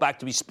substantive pullback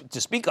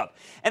to speak of.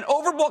 An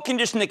overbought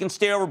condition that can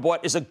stay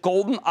overbought is a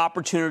golden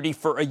opportunity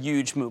for a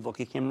huge move.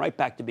 Look, it came right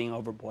back to being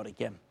overbought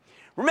again.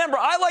 Remember,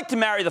 I like to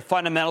marry the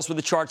fundamentals with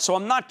the chart, so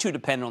I'm not too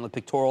dependent on the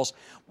pictorials.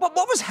 But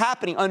what was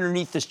happening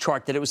underneath this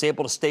chart that it was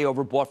able to stay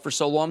overbought for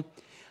so long?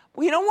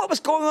 Well, you know what was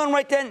going on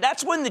right then?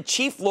 That's when the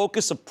chief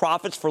locus of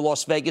profits for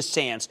Las Vegas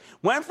Sands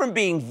went from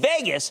being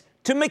Vegas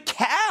to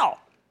Macau,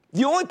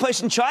 the only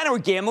place in China where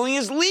gambling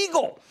is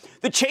legal.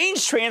 The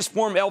change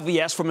transformed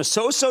LVS from a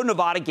so-so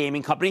Nevada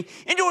gaming company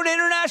into an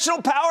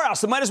international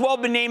powerhouse that might as well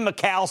have been named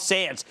Macau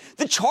Sands.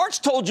 The charts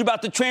told you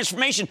about the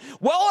transformation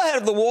well ahead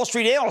of the Wall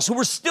Street analysts, who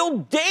were still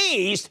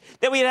dazed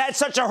that we had had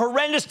such a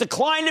horrendous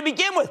decline to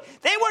begin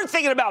with. They weren't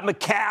thinking about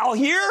Macau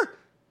here.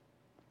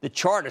 The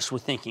chartists were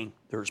thinking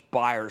there's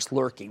buyers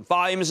lurking.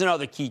 Volume is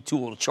another key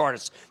tool to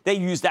chartists. They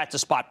use that to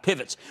spot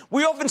pivots.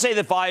 We often say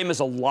that volume is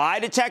a lie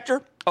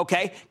detector,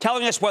 okay,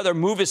 telling us whether a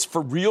move is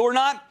for real or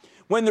not.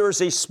 When there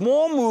is a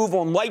small move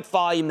on light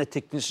volume, the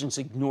technicians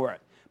ignore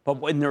it. But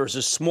when there is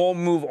a small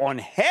move on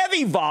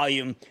heavy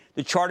volume,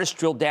 the chartists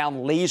drill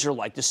down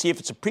laser-like to see if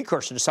it's a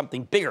precursor to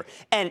something bigger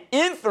and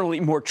infinitely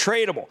more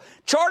tradable.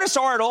 Chartists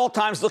are at all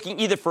times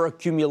looking either for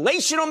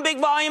accumulation on big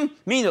volume,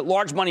 meaning that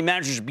large money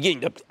managers are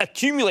beginning to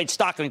accumulate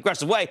stock in an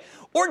aggressive way,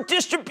 or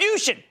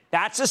distribution.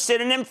 That's a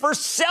synonym for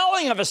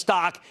selling of a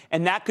stock,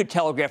 and that could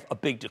telegraph a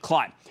big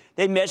decline.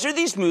 They measure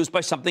these moves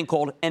by something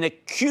called an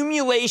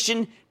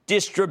accumulation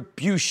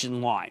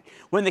distribution line.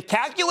 When the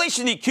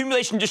calculation of the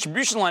accumulation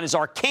distribution line is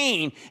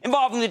arcane,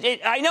 involving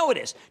I know it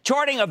is,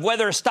 charting of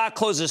whether a stock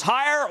closes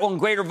higher on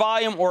greater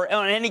volume or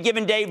on any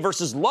given day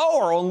versus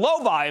lower on low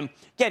volume.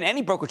 Again,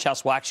 any brokerage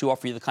house will actually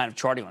offer you the kind of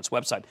charting on its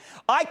website.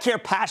 I care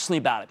passionately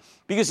about it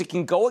because it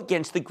can go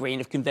against the grain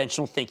of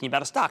conventional thinking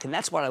about a stock, and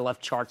that's why I love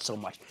charts so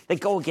much. They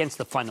go against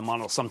the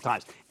fundamentals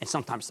sometimes, and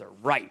sometimes they're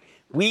right.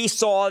 We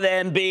saw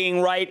them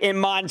being right in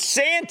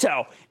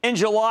Monsanto in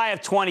July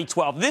of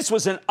 2012. This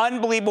was an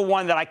unbelievable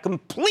one that I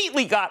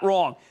completely got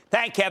wrong.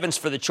 Thank heavens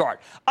for the chart.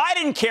 I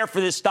didn't care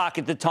for this stock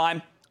at the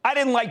time. I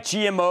didn't like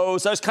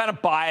GMOs. I was kind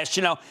of biased,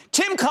 you know.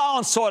 Tim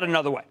Collins saw it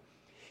another way.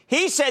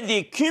 He said the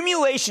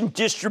accumulation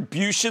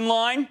distribution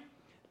line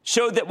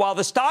showed that while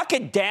the stock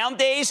had down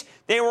days,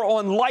 they were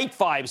on light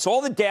volume. So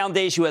all the down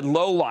days, you had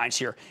low lines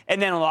here.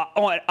 And then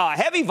on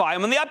heavy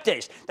volume on the up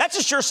days. That's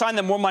a sure sign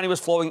that more money was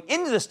flowing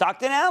into the stock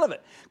than out of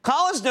it.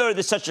 Collins noted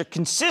that such a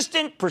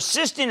consistent,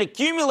 persistent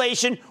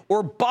accumulation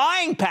or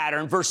buying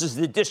pattern versus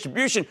the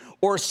distribution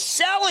or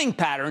selling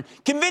pattern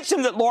convinced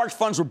him that large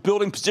funds were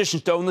building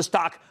positions to own the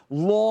stock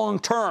long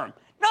term,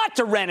 not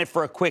to rent it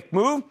for a quick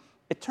move.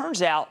 It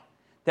turns out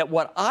that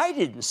what I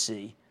didn't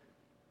see,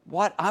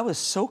 what I was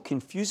so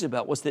confused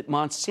about, was that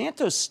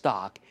Monsanto's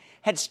stock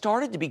had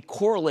started to be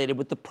correlated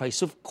with the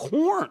price of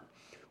corn,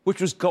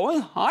 which was going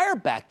higher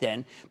back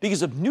then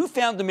because of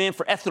newfound demand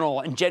for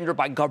ethanol engendered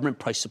by government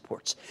price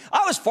supports.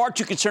 I was far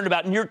too concerned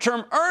about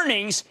near-term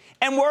earnings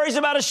and worries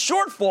about a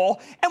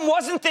shortfall and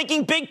wasn't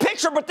thinking big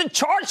picture, but the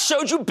chart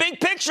showed you big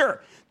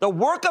picture. The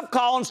work of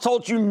Collins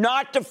told you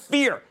not to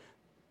fear.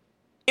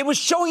 It was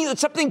showing you that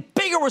something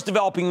bigger was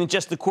developing than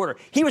just the quarter.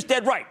 He was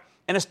dead right.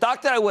 And a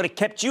stock that I would have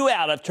kept you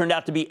out of turned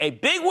out to be a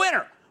big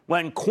winner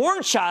when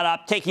corn shot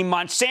up, taking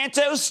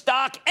Monsanto's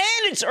stock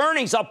and its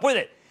earnings up with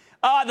it.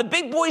 The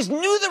big boys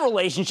knew the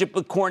relationship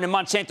with corn and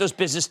Monsanto's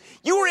business.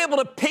 You were able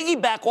to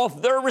piggyback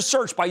off their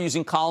research by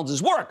using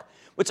Collins' work,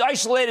 which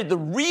isolated the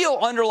real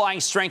underlying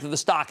strength of the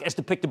stock as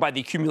depicted by the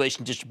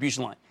accumulation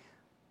distribution line.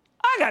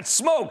 I got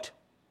smoked.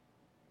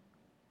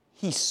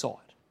 He saw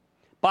it.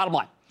 Bottom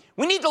line.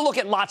 We need to look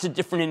at lots of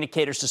different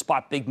indicators to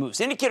spot big moves.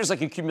 Indicators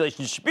like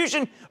accumulation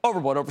distribution,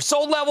 overbought,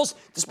 oversold levels,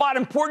 to spot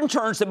important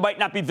turns that might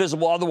not be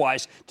visible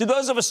otherwise, to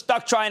those of us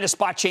stuck trying to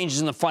spot changes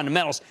in the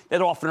fundamentals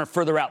that often are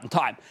further out in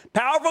time.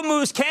 Powerful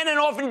moves can and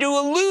often do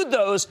elude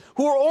those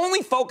who are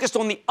only focused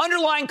on the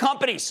underlying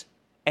companies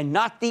and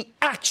not the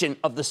action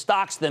of the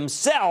stocks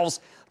themselves.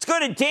 Let's go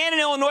to Dan in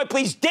Illinois,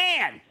 please.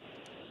 Dan.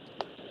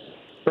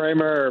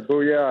 Cramer,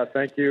 booyah.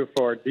 Thank you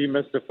for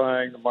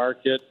demystifying the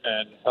market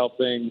and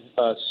helping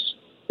us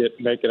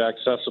make it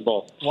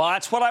accessible. Well,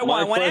 that's what I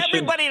want. I want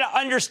everybody to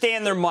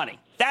understand their money.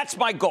 That's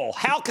my goal.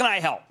 How can I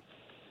help?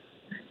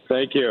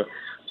 Thank you.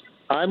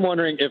 I'm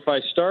wondering if I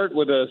start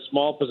with a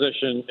small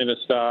position in a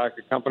stock,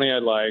 a company I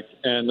like,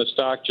 and the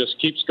stock just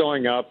keeps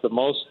going up. The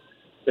most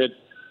it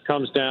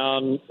comes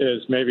down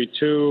is maybe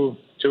 2.5%.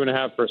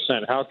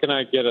 How can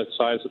I get a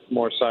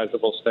more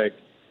sizable stake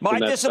My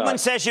discipline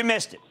says you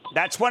missed it.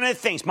 That's one of the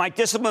things. My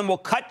discipline will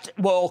cut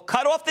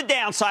off the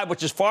downside,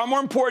 which is far more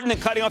important than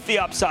cutting off the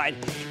upside.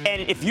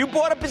 And if you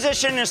bought a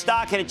position in a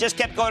stock and it just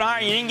kept going higher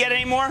and you didn't get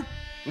any more,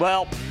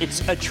 well,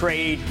 it's a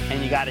trade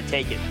and you got to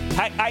take it.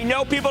 I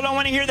know people don't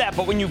want to hear that,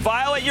 but when you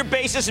violate your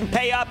basis and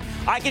pay up,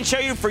 I can show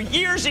you for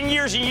years and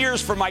years and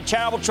years for my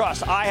charitable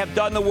trust. I have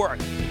done the work.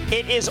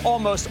 It is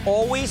almost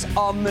always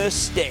a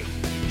mistake.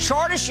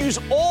 Chartists use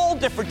all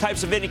different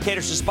types of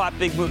indicators to spot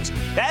big moves.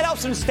 That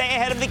helps them stay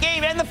ahead of the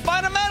game and the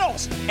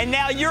fundamentals. And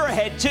now you're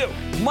ahead, too.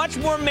 Much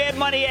more mad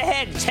money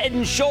ahead. It's Head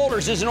and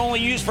Shoulders isn't only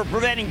used for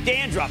preventing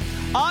dandruff.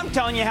 I'm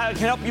telling you how it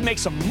can help you make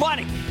some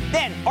money.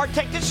 Then, our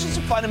technicians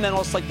and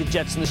fundamentalists like the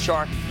Jets and the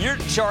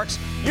Sharks,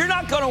 you're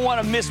not going to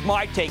want to miss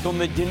my take on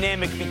the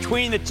dynamic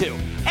between the two.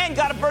 And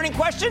got a burning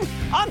question?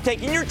 I'm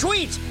taking your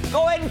tweets.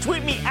 Go ahead and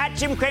tweet me at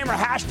Jim Cramer,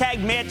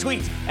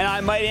 #MadTweets, and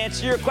I might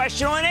answer your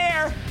question on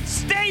air.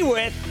 Stay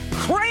with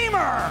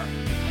Cramer.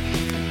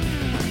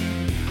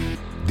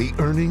 The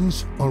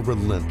earnings are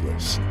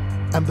relentless,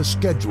 and the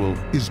schedule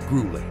is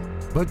grueling.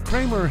 But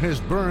Cramer has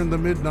burned the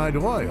midnight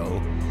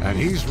oil, and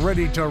he's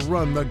ready to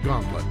run the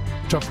gauntlet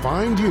to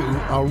find you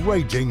a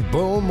raging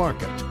bull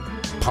market.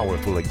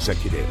 Powerful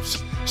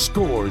executives,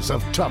 scores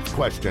of tough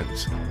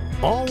questions.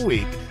 All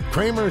week,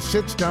 Cramer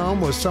sits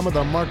down with some of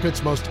the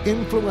market's most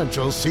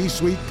influential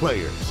C-suite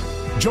players.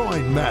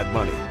 Join Mad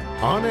Money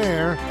on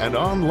air and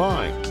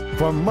online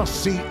for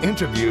must-see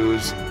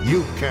interviews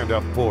you can't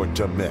afford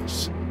to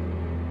miss.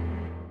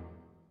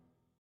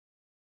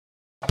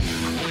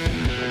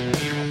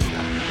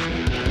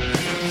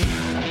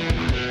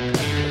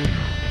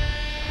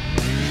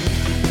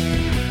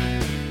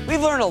 We've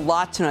learned a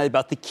lot tonight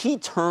about the key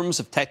terms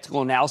of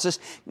technical analysis.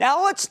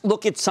 Now let's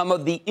look at some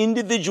of the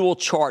individual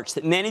charts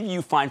that many of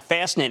you find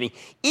fascinating,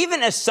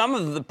 even as some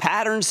of the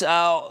patterns,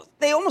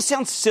 they almost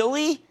sound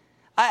silly,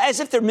 as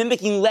if they're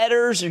mimicking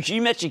letters or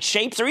geometric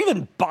shapes or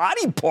even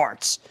body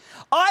parts.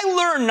 I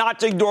learned not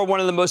to ignore one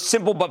of the most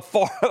simple but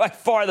by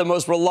far the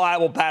most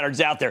reliable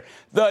patterns out there,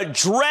 the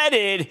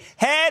dreaded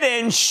Head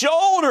and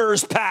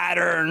Shoulders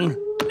pattern.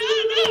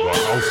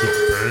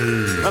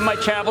 When my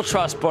charitable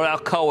trust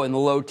bought Alcoa in the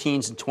low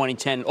teens in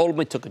 2010,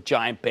 ultimately took a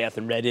giant bath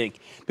in red ink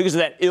because of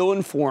that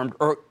ill-informed,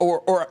 or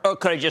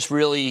could I just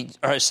really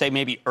say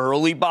maybe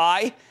early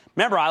buy?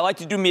 Remember, I like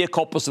to do mea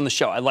culpas on the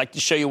show. I like to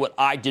show you what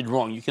I did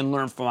wrong. You can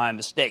learn from my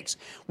mistakes.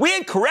 We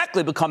had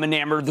correctly become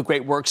enamored of the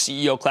great work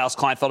CEO Klaus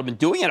Kleinfeld had been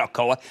doing at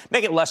Alcoa,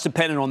 make it less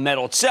dependent on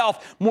metal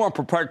itself, more on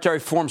proprietary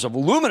forms of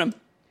aluminum,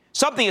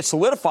 something that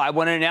solidified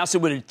when it announced it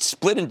would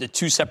split into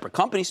two separate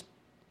companies.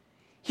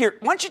 Here,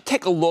 why don't you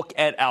take a look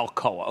at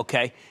Alcoa,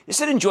 okay? This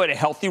had enjoyed a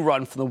healthy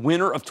run from the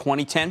winter of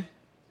 2010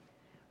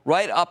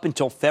 right up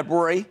until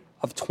February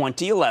of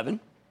 2011,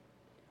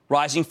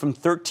 rising from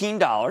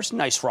 $13,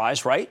 nice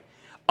rise, right,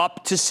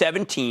 up to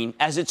 $17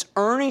 as its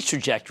earnings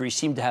trajectory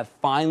seemed to have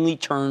finally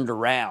turned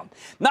around.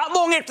 Not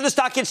long after the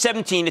stock hit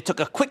 $17, it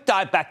took a quick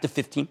dive back to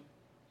 $15.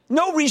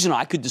 No reason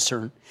I could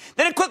discern.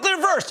 Then it quickly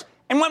reversed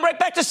and went right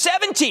back to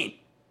 $17.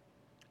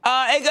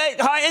 And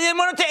then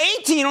went up to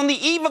 $18 on the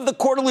eve of the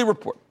quarterly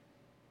report.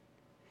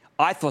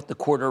 I thought the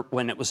quarter,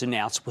 when it was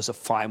announced, was a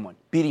fine one,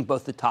 beating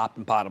both the top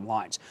and bottom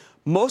lines.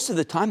 Most of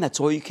the time, that's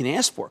all you can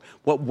ask for.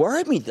 What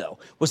worried me, though,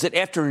 was that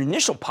after an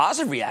initial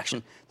positive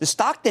reaction, the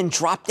stock then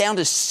dropped down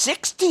to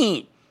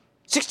 16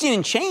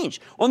 and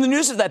change on the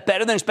news of that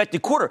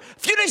better-than-expected quarter. A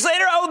few days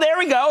later, there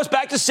we go. It's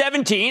back to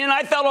 17, and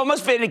I felt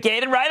almost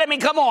vindicated, right? I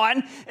mean, come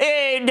on.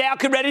 Now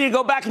ready to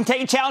go back and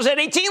take a challenge at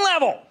 18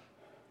 level.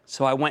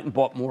 So I went and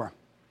bought more.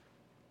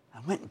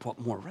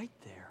 Right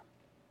there.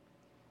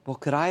 Well,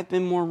 could I have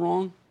been more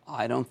wrong?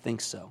 I don't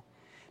think so.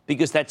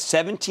 Because that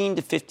 $17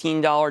 to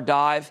 $15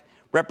 dive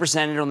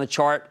represented on the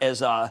chart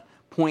as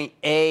point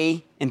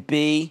A and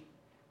B,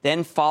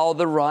 then follow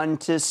the run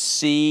to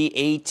C,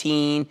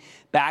 18,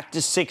 back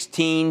to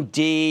 16,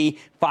 D,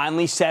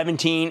 finally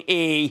 17,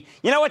 E.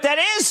 You know what that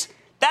is?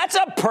 That's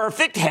a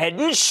perfect Head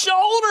and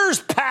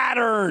Shoulders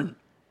pattern.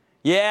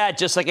 Yeah,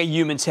 just like a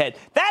human's head.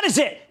 That is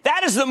it.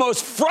 That is the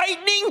most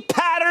frightening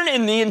pattern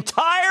in the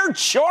entire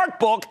chart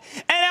book.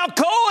 And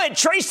Alcoa had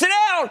traced it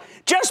out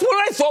just when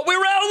I thought we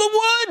were out of the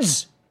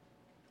woods.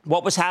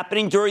 What was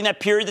happening during that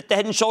period that the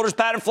Head and Shoulders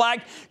pattern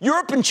flagged?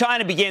 Europe and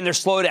China began their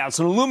slowdowns,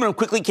 and aluminum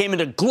quickly came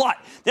into glut,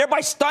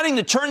 thereby stunning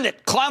the turn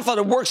that Kleinfeld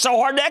had worked so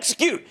hard to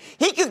execute.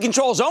 He could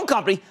control his own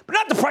company, but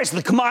not the price of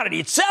the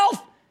commodity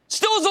itself.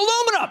 Still is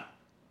aluminum.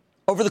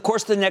 Over the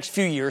course of the next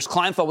few years,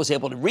 Kleinfeld was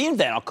able to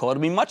reinvent Alcoa to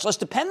be much less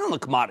dependent on the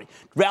commodity,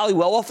 rally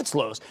well off its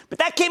lows. But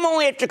that came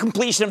only after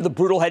completion of the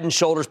brutal Head and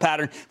Shoulders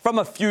pattern from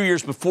a few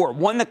years before,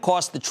 one that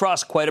cost the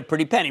trust quite a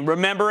pretty penny.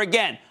 Remember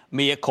again,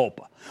 mea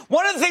culpa.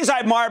 One of the things I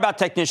admire about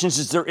technicians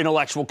is their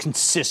intellectual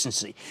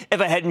consistency. If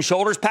a Head and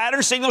Shoulders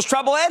pattern signals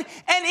trouble ahead,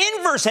 an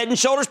inverse Head and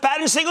Shoulders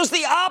pattern signals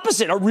the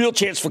opposite, a real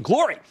chance for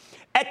glory.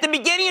 At the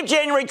beginning of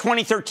January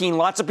 2013,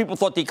 lots of people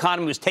thought the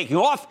economy was taking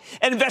off,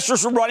 and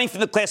investors were running from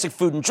the classic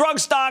food and drug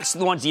stocks,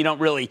 the ones you don't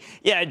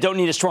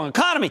need a strong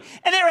economy,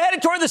 and they were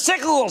headed toward the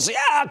cyclicals.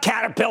 Yeah,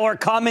 Caterpillar,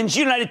 Cummins,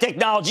 United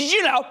Technologies,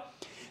 you know.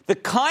 The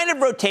kind of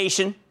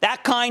rotation,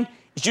 that kind,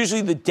 is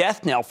usually the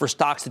death knell for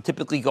stocks that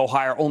typically go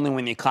higher only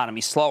when the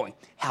economy's slowing.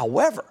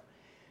 However,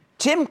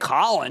 Tim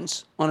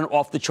Collins on an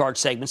off-the-chart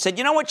segment said,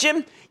 you know what,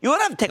 Jim? You ought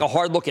to have to take a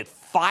hard look at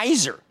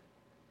Pfizer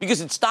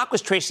because its stock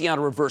was tracing out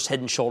a reverse head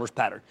and shoulders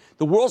pattern.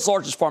 The world's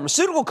largest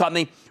pharmaceutical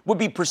company would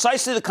be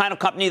precisely the kind of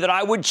company that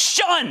I would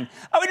shun.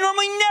 I would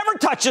normally never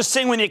touch this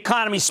thing when the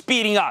economy's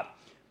speeding up.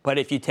 But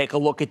if you take a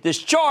look at this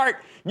chart,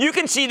 you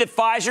can see that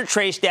Pfizer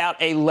traced out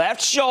a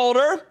left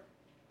shoulder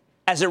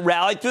as it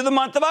rallied through the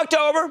month of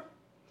October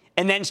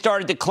and then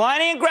started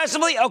declining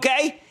aggressively.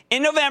 Okay,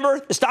 in November,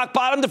 the stock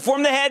bottomed to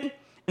form the head.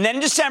 And then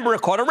in December,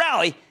 it caught a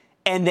rally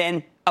and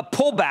then a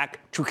pullback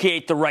to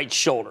create the right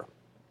shoulder.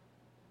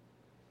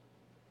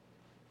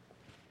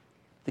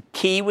 The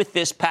key with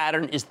this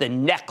pattern is the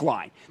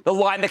neckline, the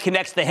line that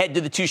connects the head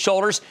to the two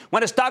shoulders.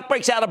 When a stock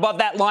breaks out above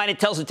that line, it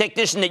tells the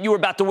technician that you were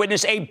about to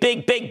witness a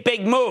big, big,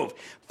 big move.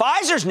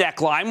 Pfizer's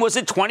neckline was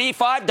at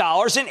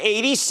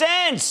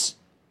 $25.80.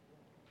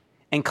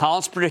 And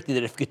Collins predicted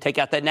that if it could take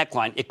out that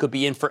neckline, it could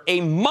be in for a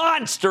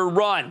monster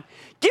run.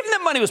 Given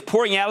that money was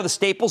pouring out of the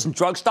staples and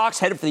drug stocks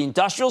headed for the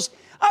industrials,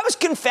 I was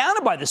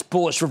confounded by this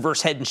bullish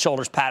reverse head and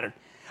shoulders pattern.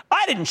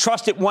 I didn't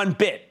trust it one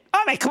bit.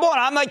 I mean, come on,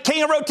 I'm like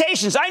king of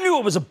rotations. I knew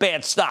it was a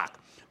bad stock.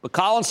 But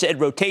Collins said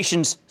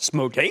rotations,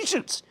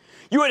 smotations.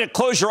 You had to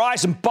close your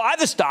eyes and buy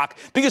the stock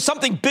because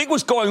something big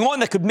was going on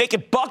that could make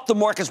it buck the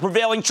market's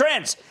prevailing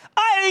trends.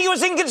 I think it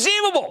was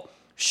inconceivable.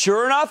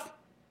 Sure enough,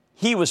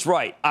 he was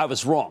right. I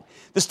was wrong.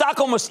 The stock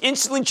almost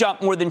instantly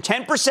jumped more than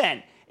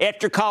 10%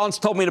 after Collins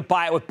told me to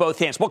buy it with both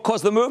hands. What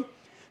caused the move?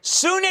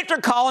 Soon after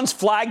Collins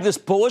flagged this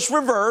bullish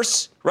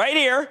reverse, right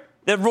here,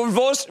 the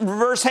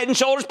reverse head and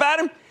shoulders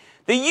pattern,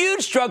 the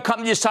huge drug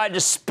company decided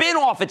to spin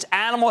off its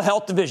animal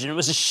health division. It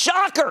was a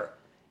shocker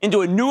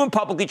into a new and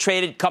publicly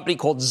traded company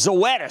called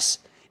Zoetis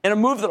in a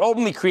move that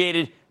ultimately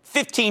created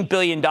 $15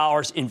 billion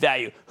in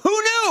value. Who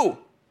knew?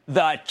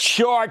 The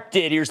chart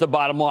did. Here's the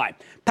bottom line.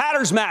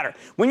 Patterns matter.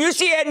 When you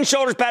see a head and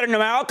shoulders pattern, no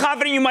matter how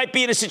confident you might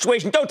be in a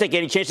situation, don't take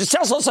any chances.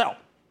 Sell, sell, sell.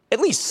 At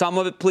least some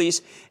of it,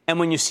 please. And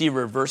when you see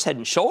reverse head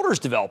and shoulders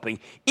developing,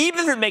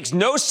 even if it makes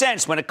no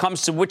sense when it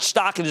comes to which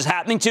stock it is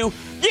happening to,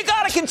 you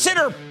got to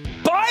consider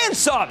buying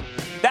some.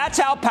 That's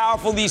how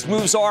powerful these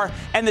moves are.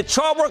 And the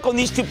chart work on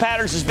these two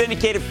patterns is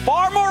vindicated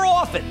far more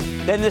often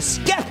than the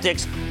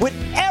skeptics would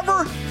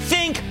ever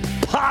think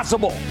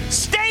possible.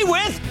 Stay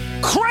with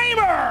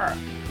Cramer.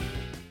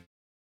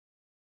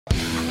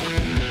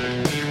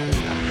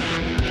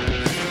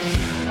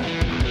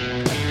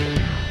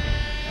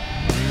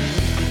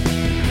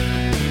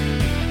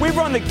 We've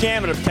run the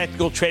gamut of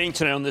technical trading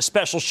tonight on this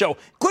special show,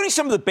 including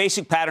some of the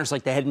basic patterns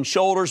like the head and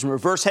shoulders and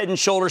reverse head and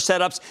shoulder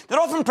setups that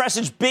often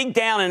presage big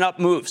down and up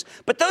moves.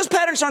 But those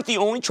patterns aren't the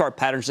only chart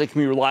patterns that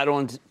can be relied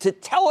on to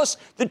tell us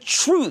the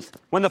truth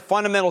when the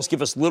fundamentals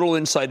give us little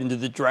insight into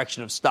the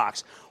direction of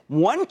stocks.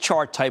 One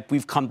chart type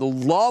we've come to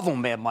love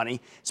on Mad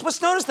Money is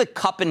what's known as the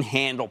cup and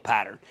handle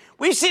pattern.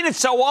 We've seen it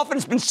so often,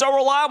 it's been so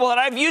reliable that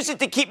I've used it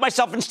to keep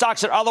myself in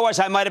stocks that otherwise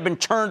I might have been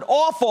turned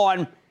off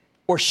on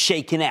or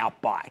shaken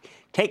out by.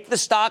 Take the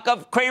stock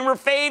of Cramer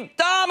fave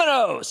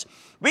Domino's.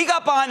 We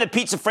got behind the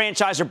pizza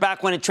franchisor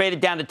back when it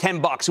traded down to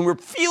 $10, and we were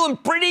feeling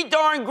pretty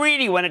darn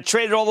greedy when it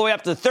traded all the way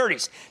up to the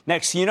 30s.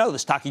 Next thing you know, the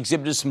stock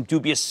exhibited some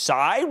dubious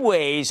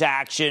sideways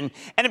action,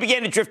 and it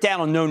began to drift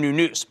down on no new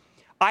news.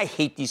 I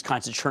hate these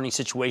kinds of churning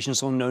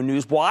situations on no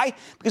news. Why?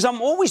 Because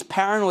I'm always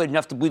paranoid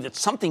enough to believe that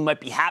something might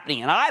be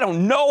happening, and I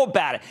don't know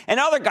about it, and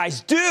other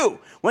guys do.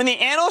 When the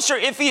analysts are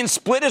iffy and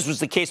split, as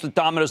was the case with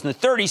Domino's in the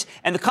 30s,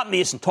 and the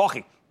company isn't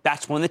talking,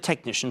 that's when the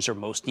technicians are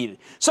most needed.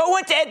 So I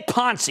went to Ed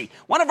Ponce,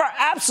 one of our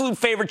absolute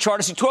favorite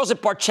chartists who toils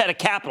at Barchetta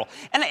Capital,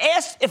 and I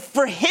asked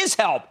for his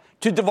help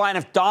to divine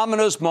if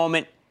Domino's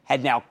moment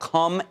had now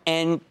come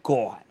and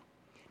gone.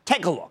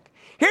 Take a look.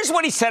 Here's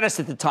what he said us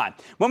at the time.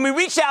 When we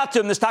reached out to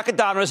him, the stock of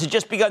Domino's had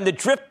just begun to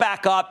drift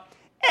back up.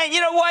 And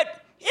you know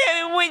what?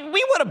 Yeah, we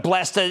would have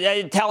blessed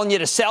telling you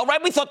to sell,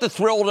 right? We thought the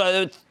thrill,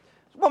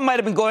 what might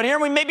have been going here,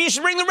 maybe you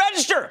should ring the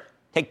register.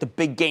 Take the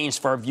big gains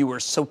for our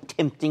viewers. So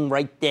tempting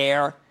right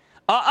there.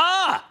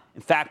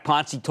 In fact,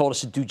 Ponce told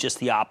us to do just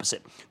the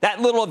opposite. That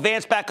little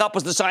advance back up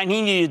was the sign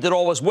he needed that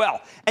all was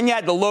well. And you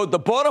had to load the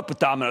boat up with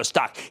Domino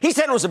stock. He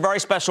said it was a very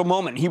special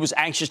moment, and he was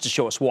anxious to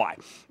show us why.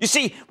 You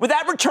see, with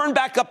that return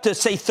back up to,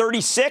 say,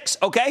 36,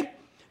 okay,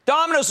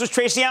 Domino's was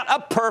tracing out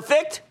a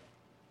perfect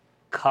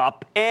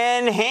cup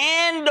and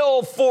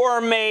handle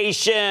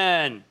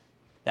formation.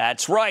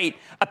 That's right.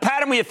 A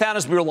pattern we have found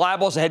is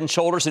reliable as a head and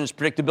shoulders in its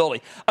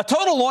predictability. A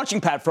total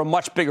launching pad for a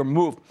much bigger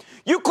move.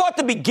 You caught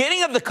the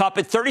beginning of the cup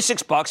at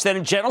 $36, then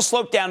a gentle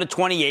slope down to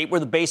 28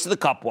 where the base of the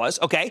cup was,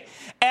 okay?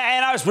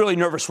 And I was really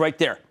nervous right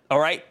there, all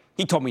right?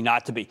 He told me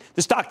not to be.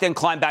 The stock then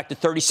climbed back to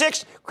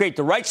 36, create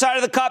the right side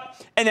of the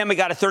cup, and then we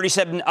got a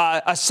 37,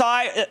 a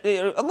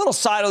little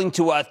sidling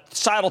to a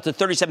sidle to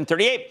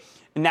 37.38,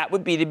 and that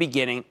would be the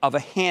beginning of a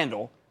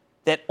handle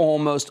that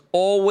almost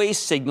always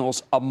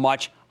signals a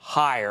much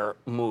higher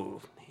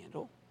move.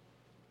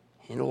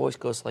 Handle always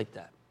goes like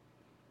that.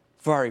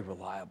 Very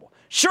reliable.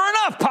 Sure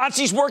enough,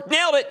 Ponzi's work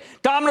nailed it.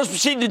 Domino's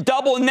proceeded to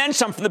double and then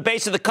some from the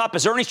base of the cup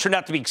as earnings turned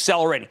out to be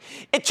accelerating.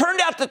 It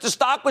turned out that the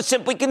stock was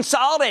simply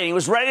consolidating. It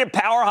was ready to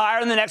power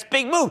higher in the next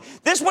big move.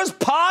 This was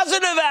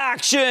positive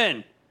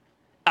action.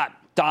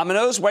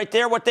 Domino's right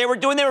there, what they were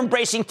doing, they were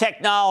embracing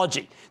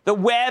technology. The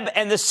web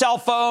and the cell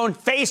phone,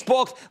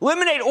 Facebook,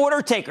 eliminate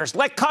order takers.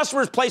 Let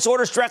customers place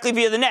orders directly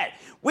via the net.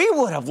 We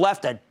would have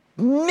left a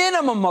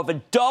minimum of a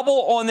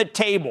double on the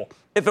table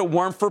if it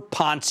weren't for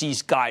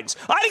Ponzi's guidance.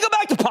 I had to go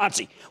back to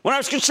Ponzi when I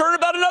was concerned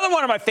about another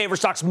one of my favorite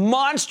stocks,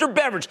 Monster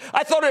Beverage.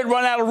 I thought it had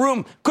run out of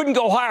room, couldn't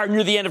go higher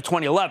near the end of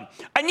 2011.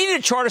 I needed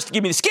a chartist to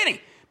give me the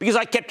skinny because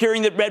I kept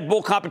hearing that Red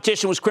Bull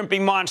competition was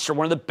crimping Monster,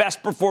 one of the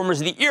best performers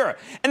of the era,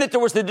 and that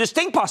there was the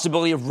distinct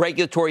possibility of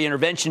regulatory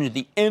intervention in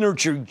the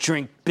energy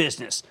drink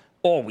business.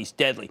 Always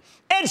deadly.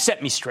 Ed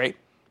set me straight.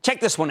 Check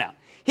this one out.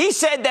 He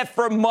said that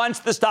for months,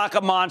 the stock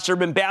of Monster had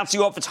been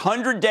bouncing off its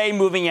 100-day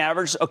moving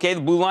average. Okay,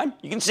 the blue line,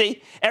 you can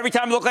see. Every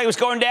time it looked like it was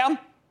going down,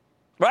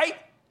 right?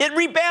 It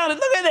rebounded.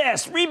 Look at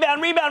this.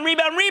 Rebound, rebound,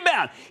 rebound,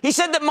 rebound. He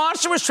said that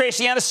Monster was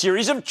tracing out a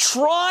series of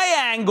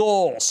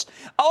triangles,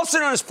 also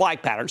known as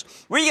flag patterns,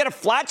 where you get a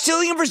flat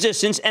ceiling of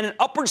resistance and an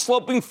upward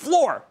sloping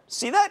floor.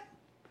 See that?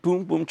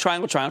 Boom, boom,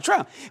 triangle, triangle,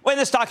 triangle. When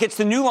the stock hits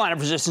the new line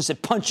of resistance,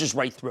 it punches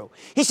right through.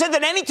 He said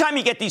that anytime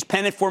you get these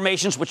pennant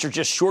formations, which are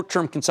just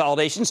short-term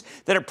consolidations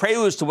that are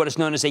preludes to what is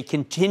known as a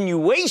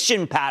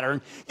continuation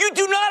pattern, you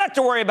do not have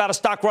to worry about a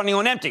stock running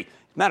on empty.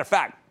 Matter of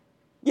fact,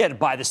 you had to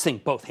buy this thing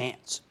both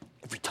hands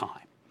every time.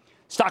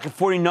 Stock at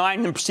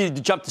 49, then proceeded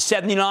to jump to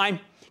 79,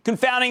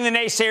 confounding the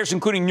naysayers,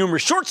 including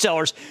numerous short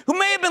sellers, who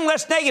may have been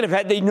less negative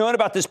had they known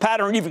about this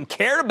pattern and even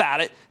cared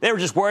about it. They were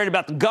just worried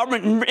about the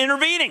government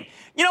intervening.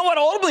 You know what?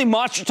 Ultimately,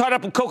 Monster tied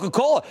up with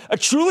Coca-Cola, a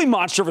truly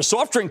monster of a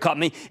soft drink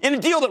company, in a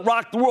deal that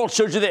rocked the world,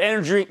 shows you that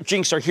energy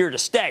drinks are here to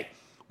stay.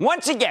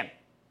 Once again,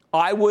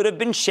 I would have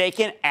been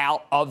shaken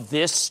out of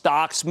this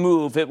stock's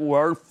move if it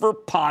weren't for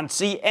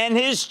Ponzi and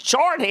his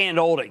chart hand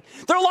holding.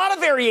 There are a lot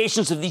of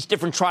variations of these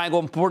different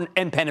triangle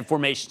and pennant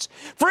formations.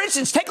 For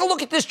instance, take a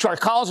look at this chart.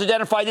 Collins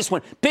identified this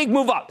one. Big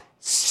move up.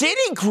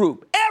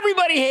 Citigroup.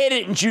 Everybody hated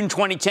it in June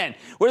 2010,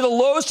 where the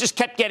lows just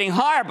kept getting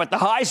higher, but the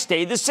highs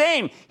stayed the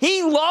same.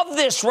 He loved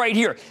this right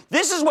here.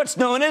 This is what's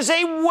known as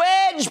a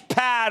wedge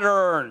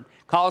pattern.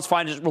 Collins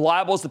finds it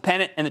reliable as the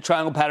pennant and the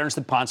triangle patterns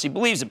that Ponzi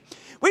believes in.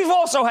 We've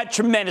also had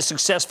tremendous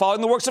success following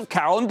the works of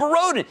Carolyn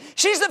Barodin.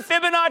 She's the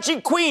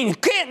Fibonacci queen.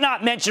 Can't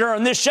not mention her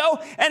on this show.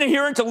 And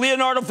adherent to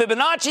Leonardo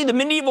Fibonacci, the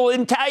medieval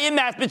Italian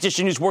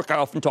mathematician whose work I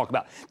often talk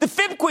about. The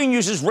Fib queen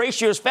uses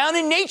ratios found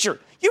in nature.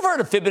 You've heard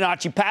of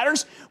Fibonacci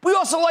patterns. We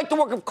also like the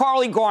work of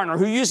Carly Garner,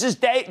 who uses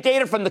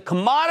data from the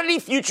Commodity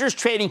Futures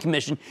Trading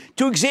Commission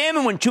to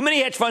examine when too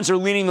many hedge funds are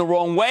leaning the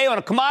wrong way on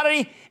a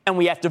commodity, and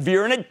we have to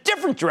veer in a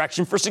different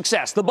direction for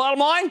success. The bottom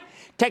line?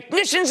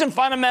 Technicians and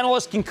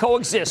fundamentalists can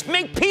coexist.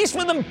 Make peace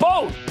with them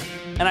both.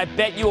 And I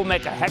bet you will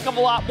make a heck of a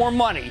lot more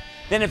money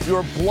than if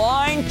you're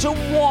blind to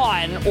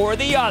one or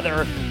the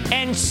other,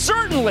 and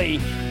certainly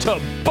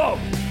to both.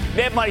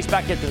 Mad Money's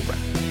back into the break.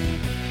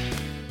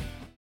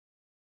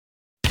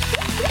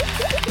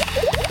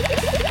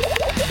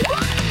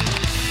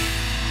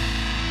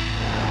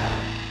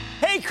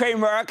 Hey,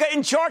 Cramerica.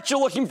 In charts, you're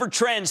looking for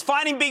trends,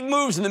 finding big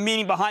moves and the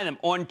meaning behind them.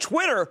 On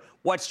Twitter,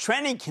 what's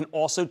trending can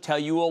also tell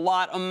you a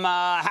lot.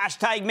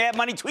 Hashtag Mad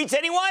Money tweets,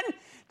 anyone?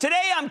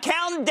 Today, I'm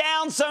counting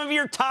down some of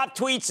your top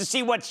tweets to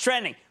see what's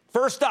trending.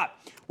 First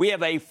up, we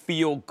have a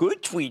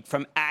feel-good tweet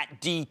from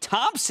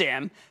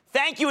 @DThompson.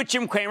 Thank you,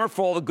 Jim Cramer,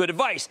 for all the good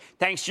advice.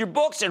 Thanks to your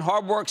books and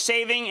hard work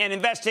saving and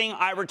investing,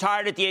 I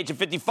retired at the age of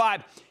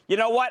 55. You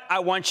know what? I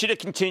want you to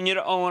continue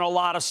to own a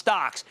lot of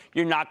stocks.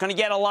 You're not going to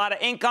get a lot of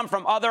income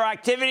from other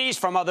activities,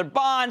 from other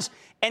bonds,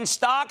 and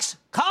stocks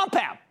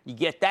compound. You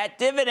get that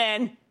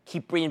dividend.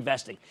 Keep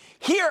reinvesting.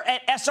 Here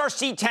at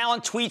SRC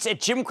Talent Tweets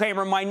at Jim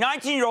Cramer, my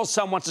 19-year-old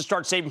son wants to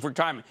start saving for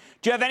retirement.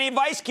 Do you have any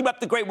advice? Keep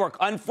up the great work.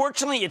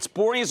 Unfortunately, it's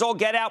boring as all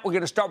get out. We're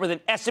going to start with an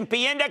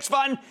S&P index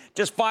fund.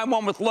 Just find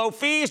one with low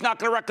fees. Not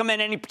going to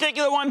recommend any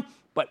particular one.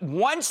 But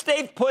once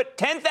they've put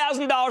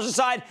 $10,000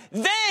 aside,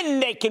 then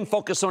they can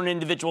focus on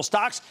individual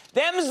stocks.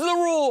 Them's the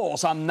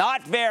rules. I'm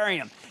not varying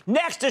them.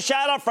 Next, a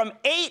shout-out from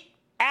 8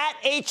 at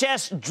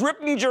HS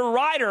Drippinger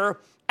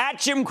Rider at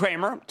Jim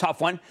Cramer.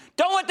 Tough one.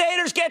 Don't let the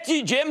haters get to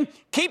you, Jim.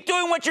 Keep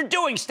doing what you're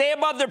doing. Stay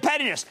above their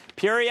pettiness.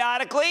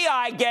 Periodically,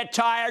 I get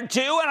tired,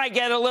 too, and I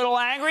get a little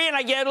angry, and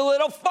I get a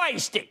little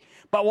feisty.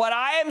 But what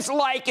I am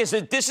like is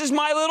that this is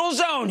my little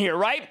zone here,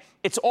 right?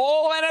 It's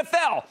all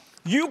NFL.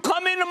 You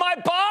come into my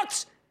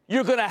box,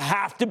 you're going to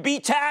have to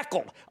be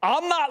tackled.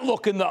 I'm not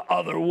looking the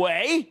other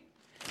way.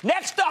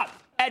 Next up,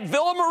 at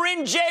Villa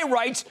Marin J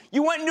writes,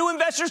 you want new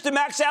investors to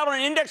max out on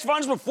index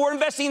funds before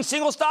investing in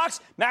single stocks?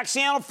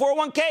 Maxing out on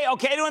 401k,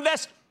 okay to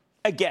invest?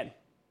 Again,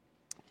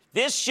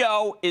 this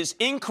show is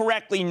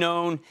incorrectly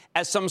known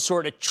as some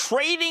sort of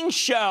trading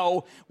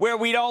show where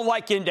we don't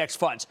like index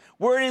funds.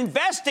 We're an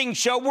investing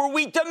show where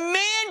we demand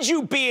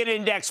you be in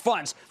index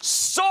funds.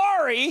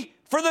 Sorry,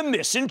 for the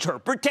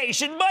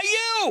misinterpretation by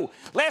you.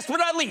 Last but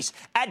not least,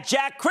 at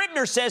Jack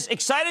Krippner says,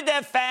 excited to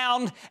have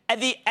found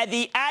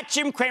at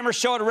Jim Cramer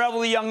show at a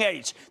relatively young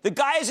age. The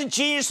guy is a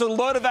genius with a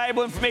load of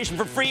valuable information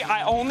for free.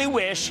 I only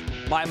wish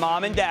my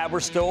mom and dad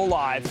were still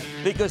alive,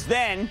 because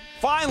then,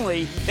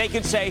 finally, they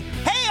could say,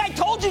 hey, I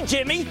told you,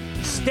 Jimmy,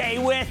 stay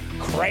with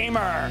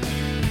Cramer.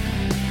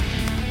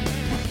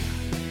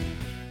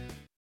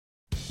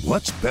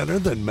 What's better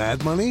than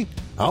Mad Money?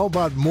 How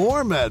about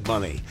more Mad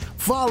Money?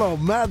 Follow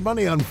Mad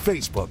Money on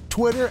Facebook,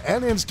 Twitter,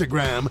 and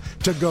Instagram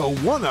to go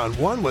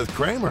one-on-one with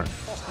Cramer.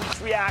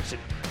 Reaction.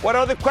 What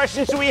other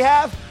questions do we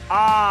have?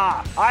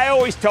 I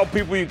always tell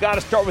people you got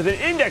to start with an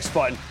index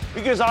fund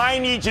because I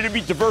need you to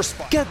be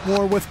diversified. Get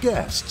more with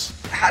guests.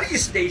 How do you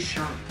stay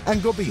sharp?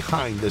 And go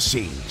behind the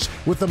scenes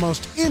with the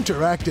most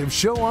interactive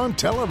show on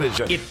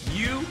television. If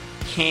you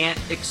can't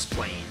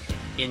explain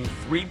in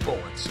 3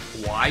 bullets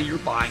why you're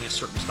buying a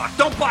certain stock,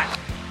 don't buy it.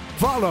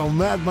 Follow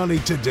Mad Money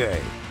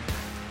today.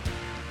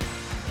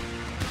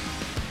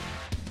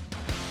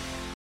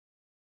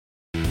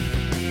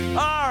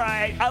 All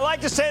right, I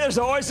like to say there's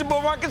always a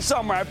bull market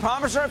somewhere. I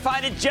promise I'll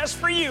find it just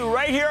for you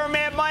right here on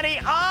Mad Money.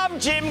 I'm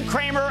Jim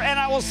Cramer, and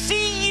I will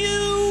see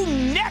you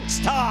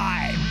next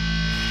time.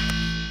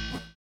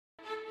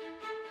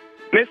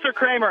 Mr.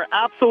 Cramer,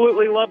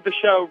 absolutely love the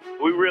show.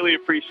 We really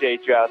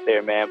appreciate you out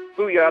there, man.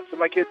 Booyah to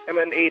my kids,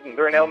 Emma and Aiden.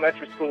 They're in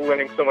elementary school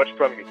learning so much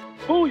from you.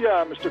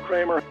 Booyah, Mr.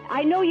 Cramer.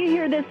 I know you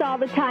hear this all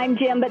the time,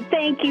 Jim, but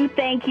thank you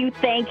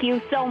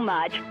so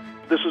much.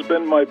 This has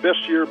been my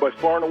best year by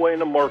far and away in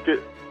the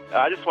market.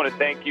 I just want to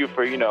thank you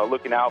for,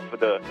 looking out for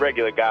the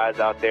regular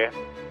guys out there.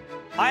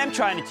 I am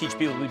trying to teach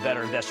people to be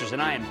better investors,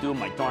 and I am doing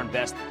my darn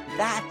best.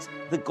 That's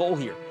the goal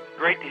here.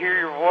 Great to hear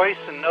your voice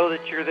and know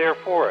that you're there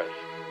for us.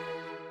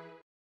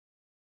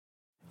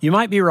 You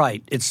might be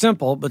right. It's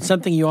simple, but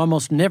something you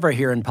almost never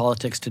hear in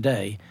politics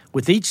today,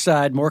 with each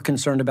side more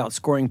concerned about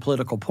scoring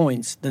political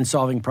points than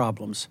solving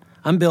problems.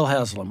 I'm Bill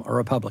Haslam, a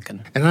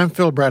Republican. And I'm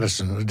Phil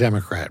Bredesen, a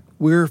Democrat.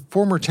 We're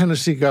former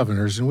Tennessee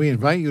governors, and we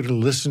invite you to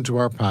listen to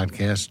our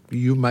podcast,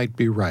 You Might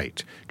Be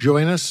Right.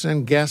 Join us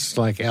and guests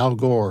like Al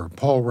Gore,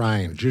 Paul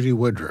Ryan, Judy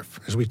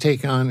Woodruff, as we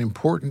take on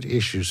important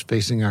issues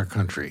facing our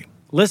country.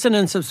 Listen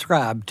and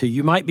subscribe to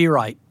You Might Be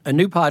Right, a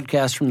new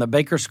podcast from the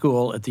Baker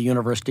School at the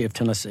University of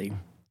Tennessee.